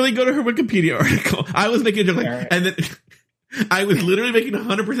 Please really go to her Wikipedia article. I was making a joke, and then I was literally making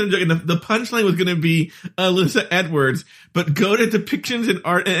 100% joke, and the punchline was going to be Alyssa Edwards, but go to depictions in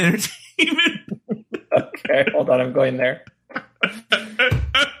art and entertainment. Okay, hold on, I'm going there.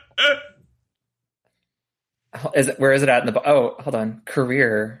 Where is it at in the? Hold on.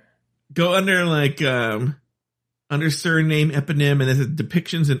 Career. Go under under surname, eponym, and this is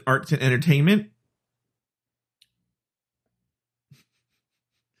depictions in arts and entertainment.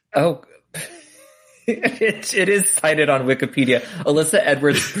 Oh, it is cited on Wikipedia. Alyssa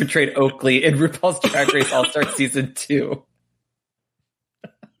Edwards portrayed Oakley in RuPaul's Drag Race All-Star Season 2.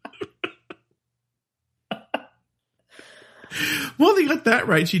 Well, they got that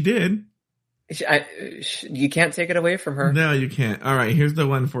right. She did. You can't take it away from her. No, you can't. All right, here's the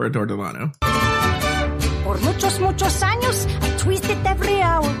one for Adore Delano. Por muchos, muchos años, I twist it every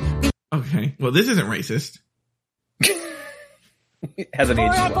hour. Okay, well, this isn't racist. It hasn't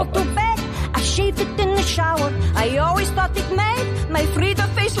aged Before I well. go to bed, I shaved it in the shower. I always thought it made my Frida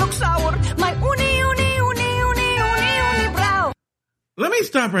face look sour. My uni brow. Let me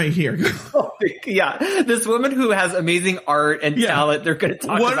stop right here. Yeah, this woman who has amazing art and talent, they're going to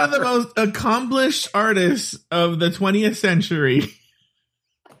talk One about of the her. most accomplished artists of the 20th century.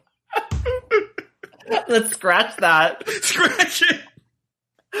 Let's scratch that. Scratch it.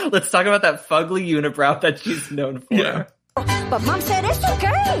 Let's talk about that fugly unibrow that she's known for. Yeah. But Mom said it's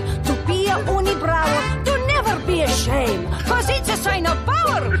okay to be a unibrow, to never be ashamed, cause it's a sign of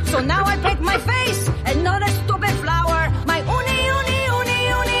power. So now I paint my face and not a stupid flower. My unibrow.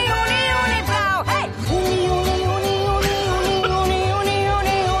 Hey!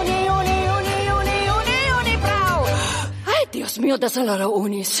 Unibrow. Ay, Dios mío, that's a lot of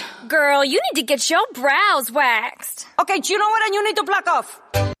unis. Girl, you need to get your brows waxed. Okay, do you know what you need to pluck off?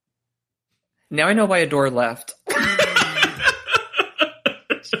 Now I know why Adore left.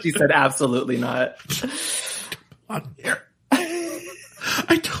 She said absolutely not. On here.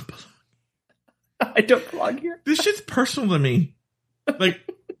 I don't belong. I don't belong here. This shit's personal to me. Like,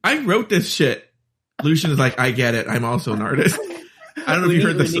 I wrote this shit. Lucian is like, I get it. I'm also an artist. I don't know if you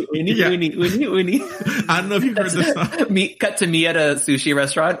heard this. Uni. I don't know if you heard this song. Cut to me at a sushi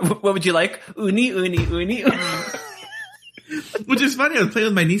restaurant. What would you like? Uni. Which is funny. I was playing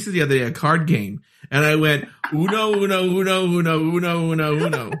with my nieces the other day, a card game. And I went, uno.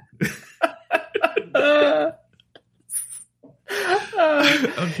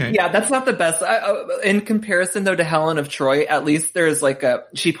 Okay. Yeah, that's not the best. In comparison, though, to Helen of Troy, at least there's like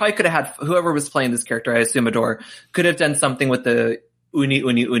she probably could have had, whoever was playing this character, I assume Adore, could have done something with the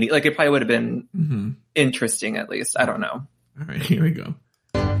uni. Like it probably would have been interesting, at least. I don't know. All right, here we go.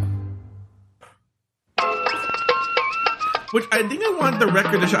 Which I think I want the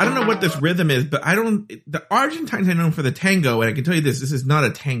record to show. I don't know what this rhythm is, but the Argentines are known for the tango, and I can tell you this is not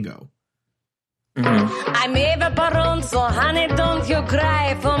a tango. I'm Eva Peron, so honey, don't you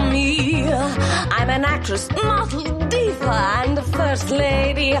cry for me. I'm an actress, model, diva, and the first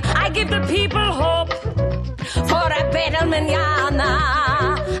lady. I give the people hope for a better manana.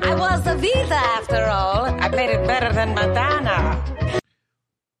 I was a Vita after all. I played it better than Madonna.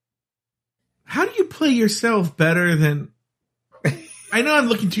 How do you play yourself better than... I know I'm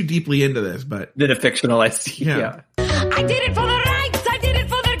looking too deeply into this, but... Than a fictionalized, yeah. I did it for the rights, I did it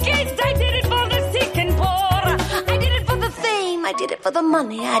for the kids, I did it for the sick and poor. I did it for the fame, I did it for the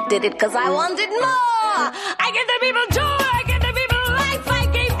money, I did it because I wanted more. I gave the people joy, I gave the people life, I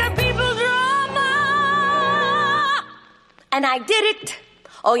gave the people drama. And I did it,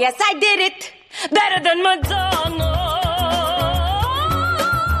 oh yes I did it, better than Madonna.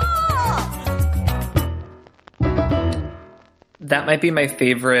 That might be my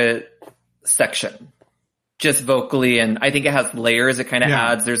favorite section. Just vocally, and I think it has layers. It kind of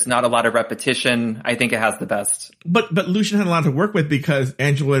adds. There's not a lot of repetition. I think it has the best. But Lucian had a lot to work with because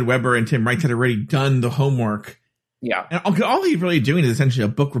Angela Weber and Tim Wright had already done the homework. Yeah. And all he's really doing is essentially a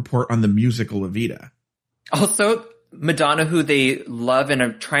book report on the musical Evita. Also, Madonna, who they love and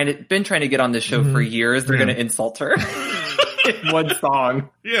have been trying to get on this show for years, they're going to insult her in one song.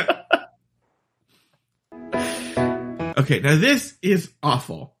 Yeah. Okay, now this is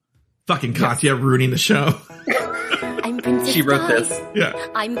awful. Fucking Katya ruining the show. I'm Princess She wrote Di. this. Yeah.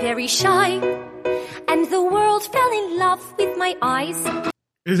 I'm very shy, and the world fell in love with my eyes.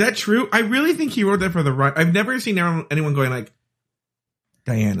 Is that true? I really think he wrote that for the right. I've never seen anyone going like,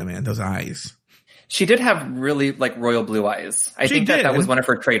 Diana, man, those eyes. She did have really like royal blue eyes. I think that was one of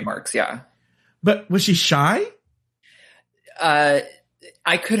her trademarks. Yeah. But was she shy?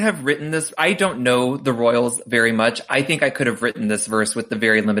 I could have written this. I don't know the royals very much. I think I could have written this verse with the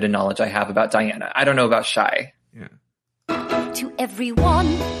very limited knowledge I have about Diana. I don't know about shy. Yeah. To everyone,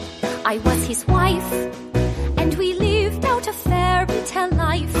 I was his wife, and we lived out a fairy tale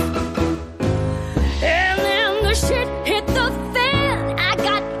life. And then the shit hit the fan. I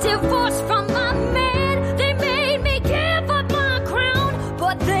got divorced from my man. They made me give up my crown,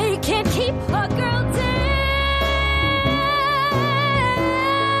 but they can't keep a girl down.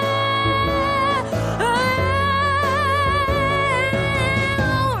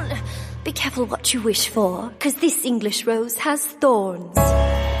 Be careful what you wish for, 'cause this English rose has thorns.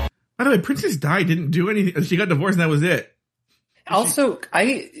 By the way, Princess Di didn't do anything. She got divorced and that was it. Also,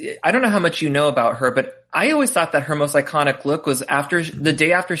 I don't know how much you know about her, but I always thought that her most iconic look was after the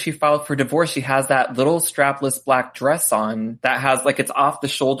day after she filed for divorce. She has that little strapless black dress on that has like it's off the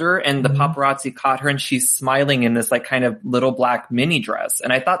shoulder, and the paparazzi caught her, and she's smiling in this like kind of little black mini dress.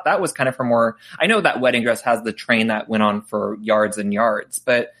 And I thought that was kind of her more. I know that wedding dress has the train that went on for yards and yards,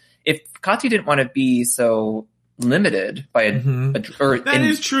 but if Katya didn't want to be so limited by that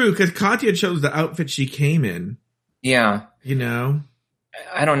is true, because Katya chose the outfit she came in. Yeah. You know,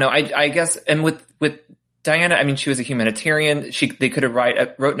 I don't know. I guess, and with Diana, I mean, she was a humanitarian. They could have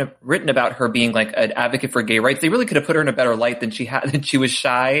written about her being like an advocate for gay rights. They really could have put her in a better light than she had. She was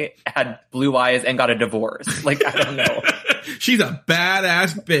shy, had blue eyes, and got a divorce. Like, I don't know. She's a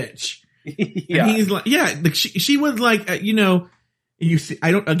badass bitch. Yeah. And he's like, yeah, like she was like, you know, you see, I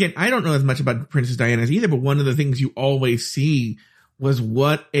don't know as much about Princess Diana either, but one of the things you always see was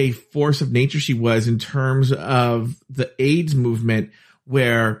what a force of nature she was in terms of the AIDS movement,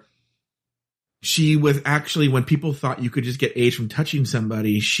 where she was actually, when people thought you could just get AIDS from touching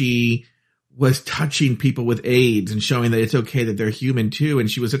somebody, she was touching people with AIDS and showing that it's okay that they're human too.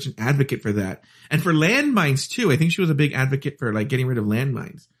 And she was such an advocate for that. And for landmines too. I think she was a big advocate for like getting rid of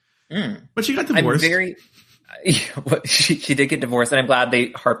landmines. But she got divorced. She did get divorced, and I'm glad they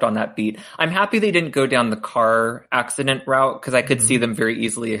harped on that beat. I'm happy they didn't go down the car accident route, because I could see them very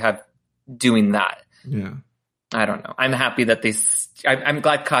easily doing that. Yeah. I don't know. I'm happy that I'm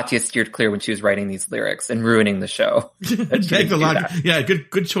glad Katya steered clear when she was writing these lyrics and ruining the show. Thanks a lot. Yeah,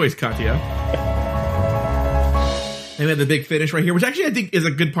 good choice, Katya. And then the big finish right here, which actually I think is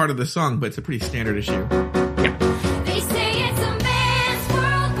a good part of the song, but it's a pretty standard issue. They say it's a man's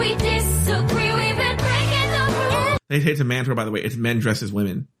world, we disagree, we've been breaking the rules. They say it's a man's world, by the way. It's men dressed as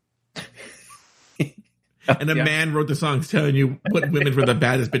women. And a man wrote the songs telling you what women were the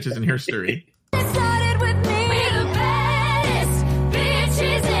baddest bitches in HERstory. It started with me, we're the baddest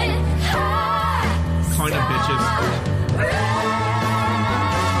bitches in high. Calling them bitches.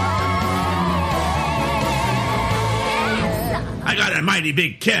 I got a mighty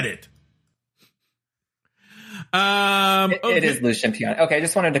big carrot. It is Lucian Piano. Okay, I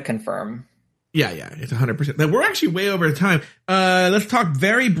just wanted to confirm. Yeah, it's 100%. Now, we're actually way over time. Let's talk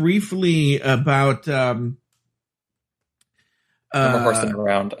very briefly about We're horsing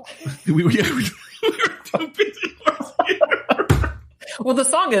around. we were too busy horsing. Well, the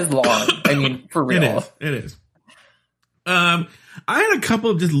song is long. I mean, for real. It is. I had a couple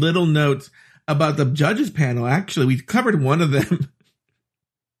of just little notes about the judges panel. Actually, we covered one of them.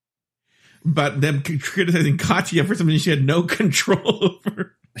 But them criticizing Katya for something she had no control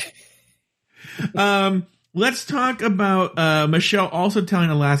over. Let's talk about Michelle also telling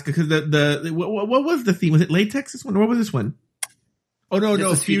Alaska, because what was the theme? Was it latex, this one? Or what was this one? Oh,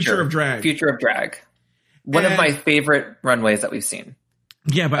 no, Future of Drag. Future of Drag. One of my favorite runways that we've seen.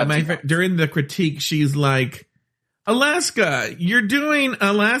 Yeah, but during the critique, she's like, Alaska, you're doing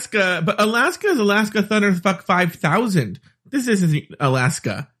Alaska, but Alaska is Alaska Thunderfuck 5000. This isn't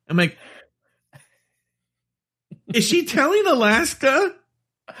Alaska. I'm like, is she telling Alaska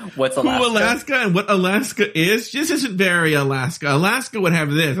what's Alaska? Who Alaska and what Alaska is? This isn't very Alaska. Alaska would have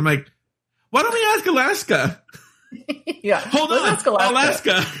this. I'm like, why don't we ask Alaska? Yeah. Hold on. Ask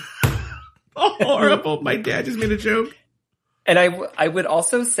Alaska. Oh, horrible. My dad just made a joke. And I would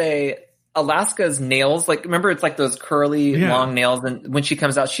also say Alaska's nails, like, remember it's like those curly long nails, and when she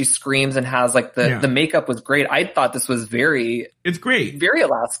comes out she screams and has like the makeup was great. I thought this was it's great. Very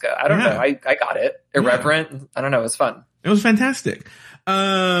Alaska. I don't know. I got it. Irreverent. Yeah. I don't know. It was fun. It was fantastic.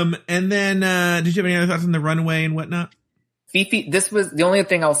 And then did you have any other thoughts on the runway and whatnot? Fifi, this was the only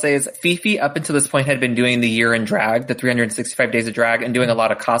thing I'll say is Fifi up until this point had been doing the year in drag, the 365 days of drag, and doing a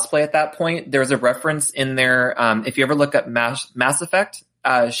lot of cosplay at that point. There's a reference in there. If you ever look up Mass Effect,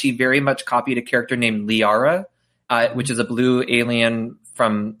 she very much copied a character named Liara, which is a blue alien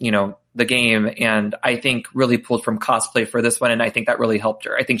from, the game. And I think really pulled from cosplay for this one. And I think that really helped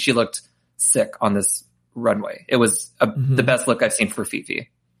her. I think she looked sick on this runway. It was the best look I've seen for Fifi.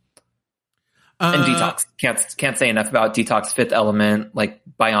 And Detox. Can't say enough about Detox Fifth Element, like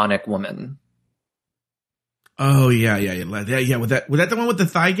bionic woman. Oh yeah. Was that the one with the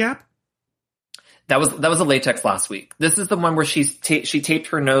thigh gap? That was a latex last week. This is the one where she taped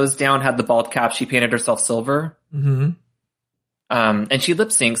her nose down, had the bald cap. She painted herself silver. Mm-hmm. And she lip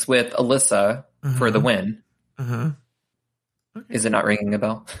syncs with Alyssa for the win. Okay. Is it not ringing a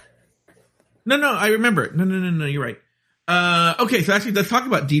bell? No, I remember it. No, you're right. Okay, so actually, let's talk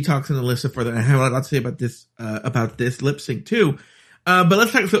about Detox and Alyssa for that. I have a lot to say about this lip sync too. But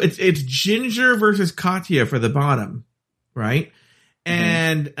let's talk. So it's Ginger versus Katya for the bottom, right?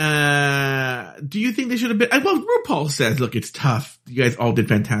 And do you think they should have been? Well, RuPaul says, "Look, it's tough. You guys all did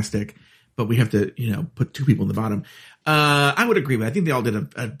fantastic, but we have to, put 2 people in the bottom." I would agree with. I think they all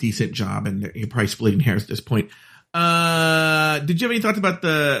did a decent job, and you're probably splitting hairs at this point. Did you have any thoughts about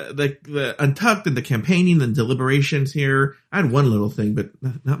the Untucked and the campaigning and deliberations here? I had one little thing, but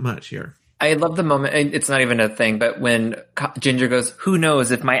not much here. I love the moment. It's not even a thing, but when Ginger goes, "Who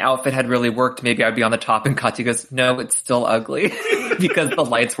knows if my outfit had really worked, maybe I'd be on the top." And Katya goes, "No, it's still ugly," because the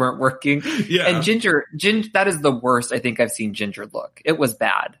lights weren't working. Yeah. And Ginger, that is the worst I think I've seen Ginger look. It was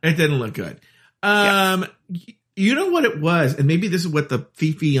bad. It didn't look good. You know what it was, and maybe this is what the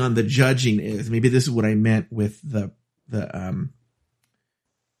Fifi on the judging is. Maybe this is what I meant with the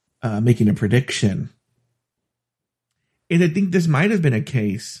making a prediction. And I think this might have been a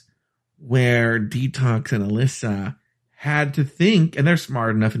case where Detox and Alyssa had to think, and they're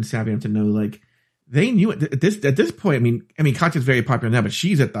smart enough and savvy enough to know, like, they knew it at this point. I mean, Katya's very popular now, but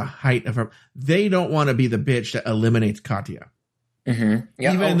she's at the height of her. They don't want to be the bitch that eliminates Katya. Mm-hmm.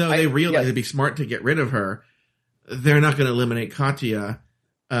 Yeah. Even though they realize it'd be smart to get rid of her, they're not going to eliminate Katya,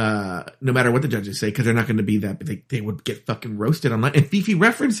 no matter what the judges say, because they're not going to be that. They would get fucking roasted online. And Fifi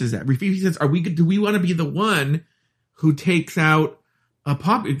references that. Fifi says, do we want to be the one who takes out a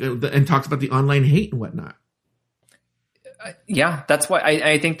pop and talks about the online hate and whatnot? Yeah, that's why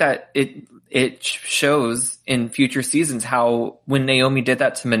I think that it shows in future seasons how when Naomi did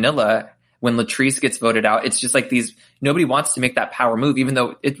that to Manila, when Latrice gets voted out, it's just like nobody wants to make that power move, even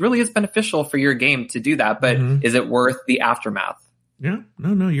though it really is beneficial for your game to do that. But is it worth the aftermath? Yeah,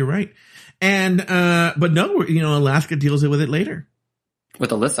 no, you're right. And, but no, Alaska deals with it later. With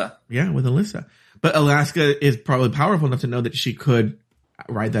Alyssa. Yeah, with Alyssa. But Alaska is probably powerful enough to know that she could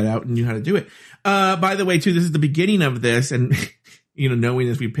ride that out and knew how to do it. By the way, too, this is the beginning of this, and knowing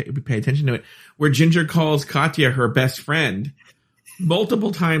this, we pay attention to it, where Ginger calls Katya her best friend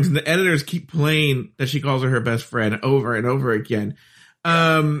multiple times, and the editors keep playing that she calls her best friend over and over again.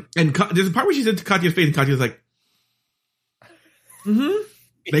 And there's a part where she said to Katya's face, and Katya's like, "Mm-hmm."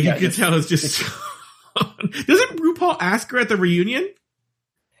 Like, you can tell it's just. Doesn't RuPaul ask her at the reunion?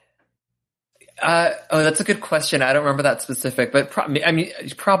 That's a good question. I don't remember that specific, but probably.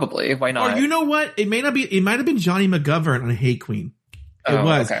 Why not? Or you know what? It may not be. It might have been Johnny McGovern on Hey Queen. It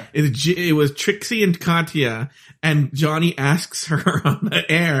was. Okay. It was Trixie and Katya, and Johnny asks her on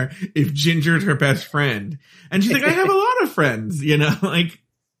the air if Ginger's her best friend, and she's like, "I have a lot of friends," like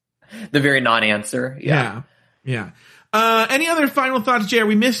the very non-answer. Yeah. Any other final thoughts, Jay? Are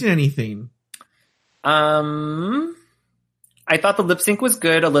we missing anything? I thought the lip sync was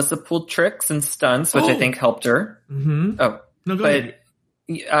good. Alyssa pulled tricks and stunts, which I think helped her. Mm-hmm. Oh, no, go ahead.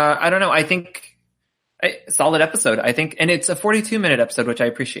 I don't know. I think solid episode. I think, and it's a 42-minute episode, which I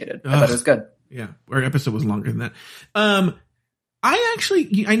appreciated. I thought it was good. Yeah, our episode was longer than that. I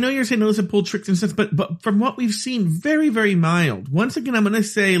know you're saying Alyssa pulled tricks and stunts, but from what we've seen, very, very mild. Once again, I'm going to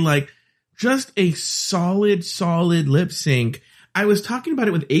say just a solid lip sync. I was talking about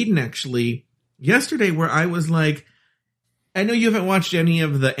it with Aiden actually yesterday, where I was like, I know you haven't watched any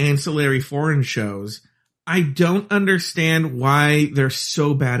of the ancillary foreign shows. I don't understand why they're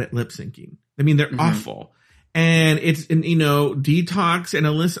so bad at lip syncing. I mean, they're awful. And Detox and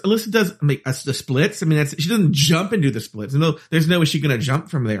Alyssa does make us the splits. I mean, she doesn't jump and do the splits. No, there's no way she's going to jump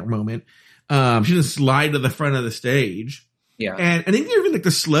from there moment. She doesn't slide to the front of the stage. Yeah. And I think they're even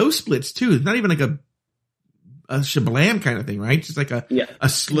the slow splits too. It's not even a shablam kind of thing, right? Just like a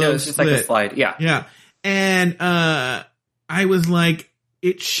slow it's just split. like a slide. Yeah. Yeah. And, I was like,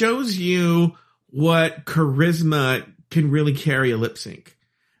 it shows you what charisma can really carry a lip sync.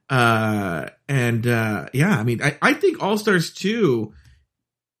 I mean, I think All Stars 2,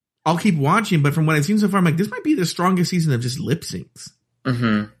 I'll keep watching, but from what I've seen so far, I'm like, this might be the strongest season of just lip syncs.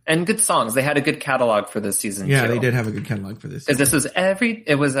 Mm-hmm. And good songs. They had a good catalog for this season. Yeah, too. They did have a good catalog for this. Because this was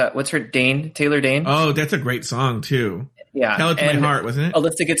what's her Taylor Dane? Oh, that's a great song too. Yeah. Tell It to My Heart, wasn't it?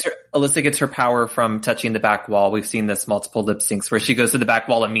 Alyssa gets her power from touching the back wall. We've seen this multiple lip syncs where she goes to the back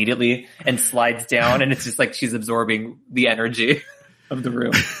wall immediately and slides down, and it's just like she's absorbing the energy of the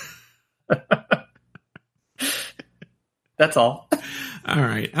room. That's all. All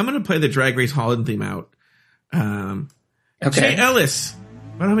right. I'm going to play the Drag Race Holland theme out. Okay. Jay Ellis.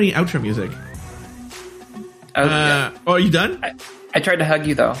 I don't have any outro music. Yeah. Are you done? I tried to hug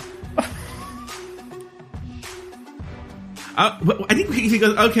you though. I think he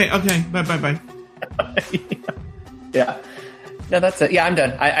goes, okay, bye. Yeah. No, that's it. Yeah, I'm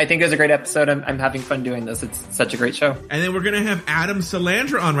done. I think it was a great episode. I'm having fun doing this. It's such a great show. And then we're going to have Adam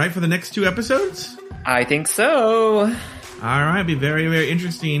Salandra on, right, for the next 2 episodes? I think so. All right, be very, very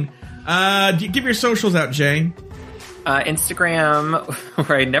interesting. Give your socials out, Jay. Instagram,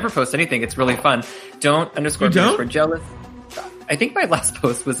 where I never post anything. It's really fun. Don't underscore You don't? underscore jealous. I think my last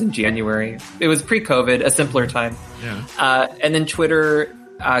post was in January. It was pre-COVID, a simpler time. Yeah. And then Twitter,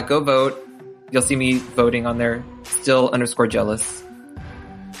 go vote. You'll see me voting on there. Still underscore jealous.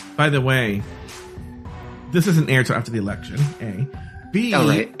 By the way, this isn't aired till after the election. A. B. Oh,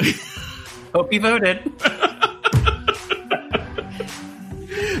 right. Hope you voted.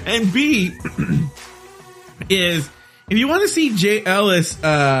 And B is, if you want to see Jay Ellis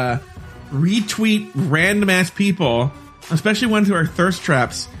retweet random ass people, especially ones who are thirst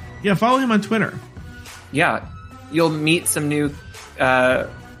traps, yeah, follow him on Twitter. Yeah. You'll meet some new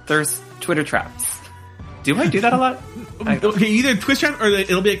thirst Twitter traps. Do I do that a lot? Okay, either twist trap or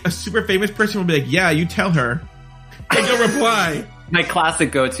it'll be like a super famous person will be like, yeah, you tell her. And you'll reply. My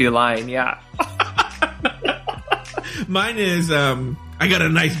classic go-to line, yeah. Mine is, I got a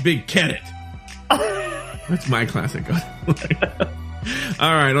nice big Kennet. That's my classic go-to line.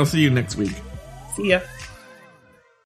 All right, I'll see you next week. See ya.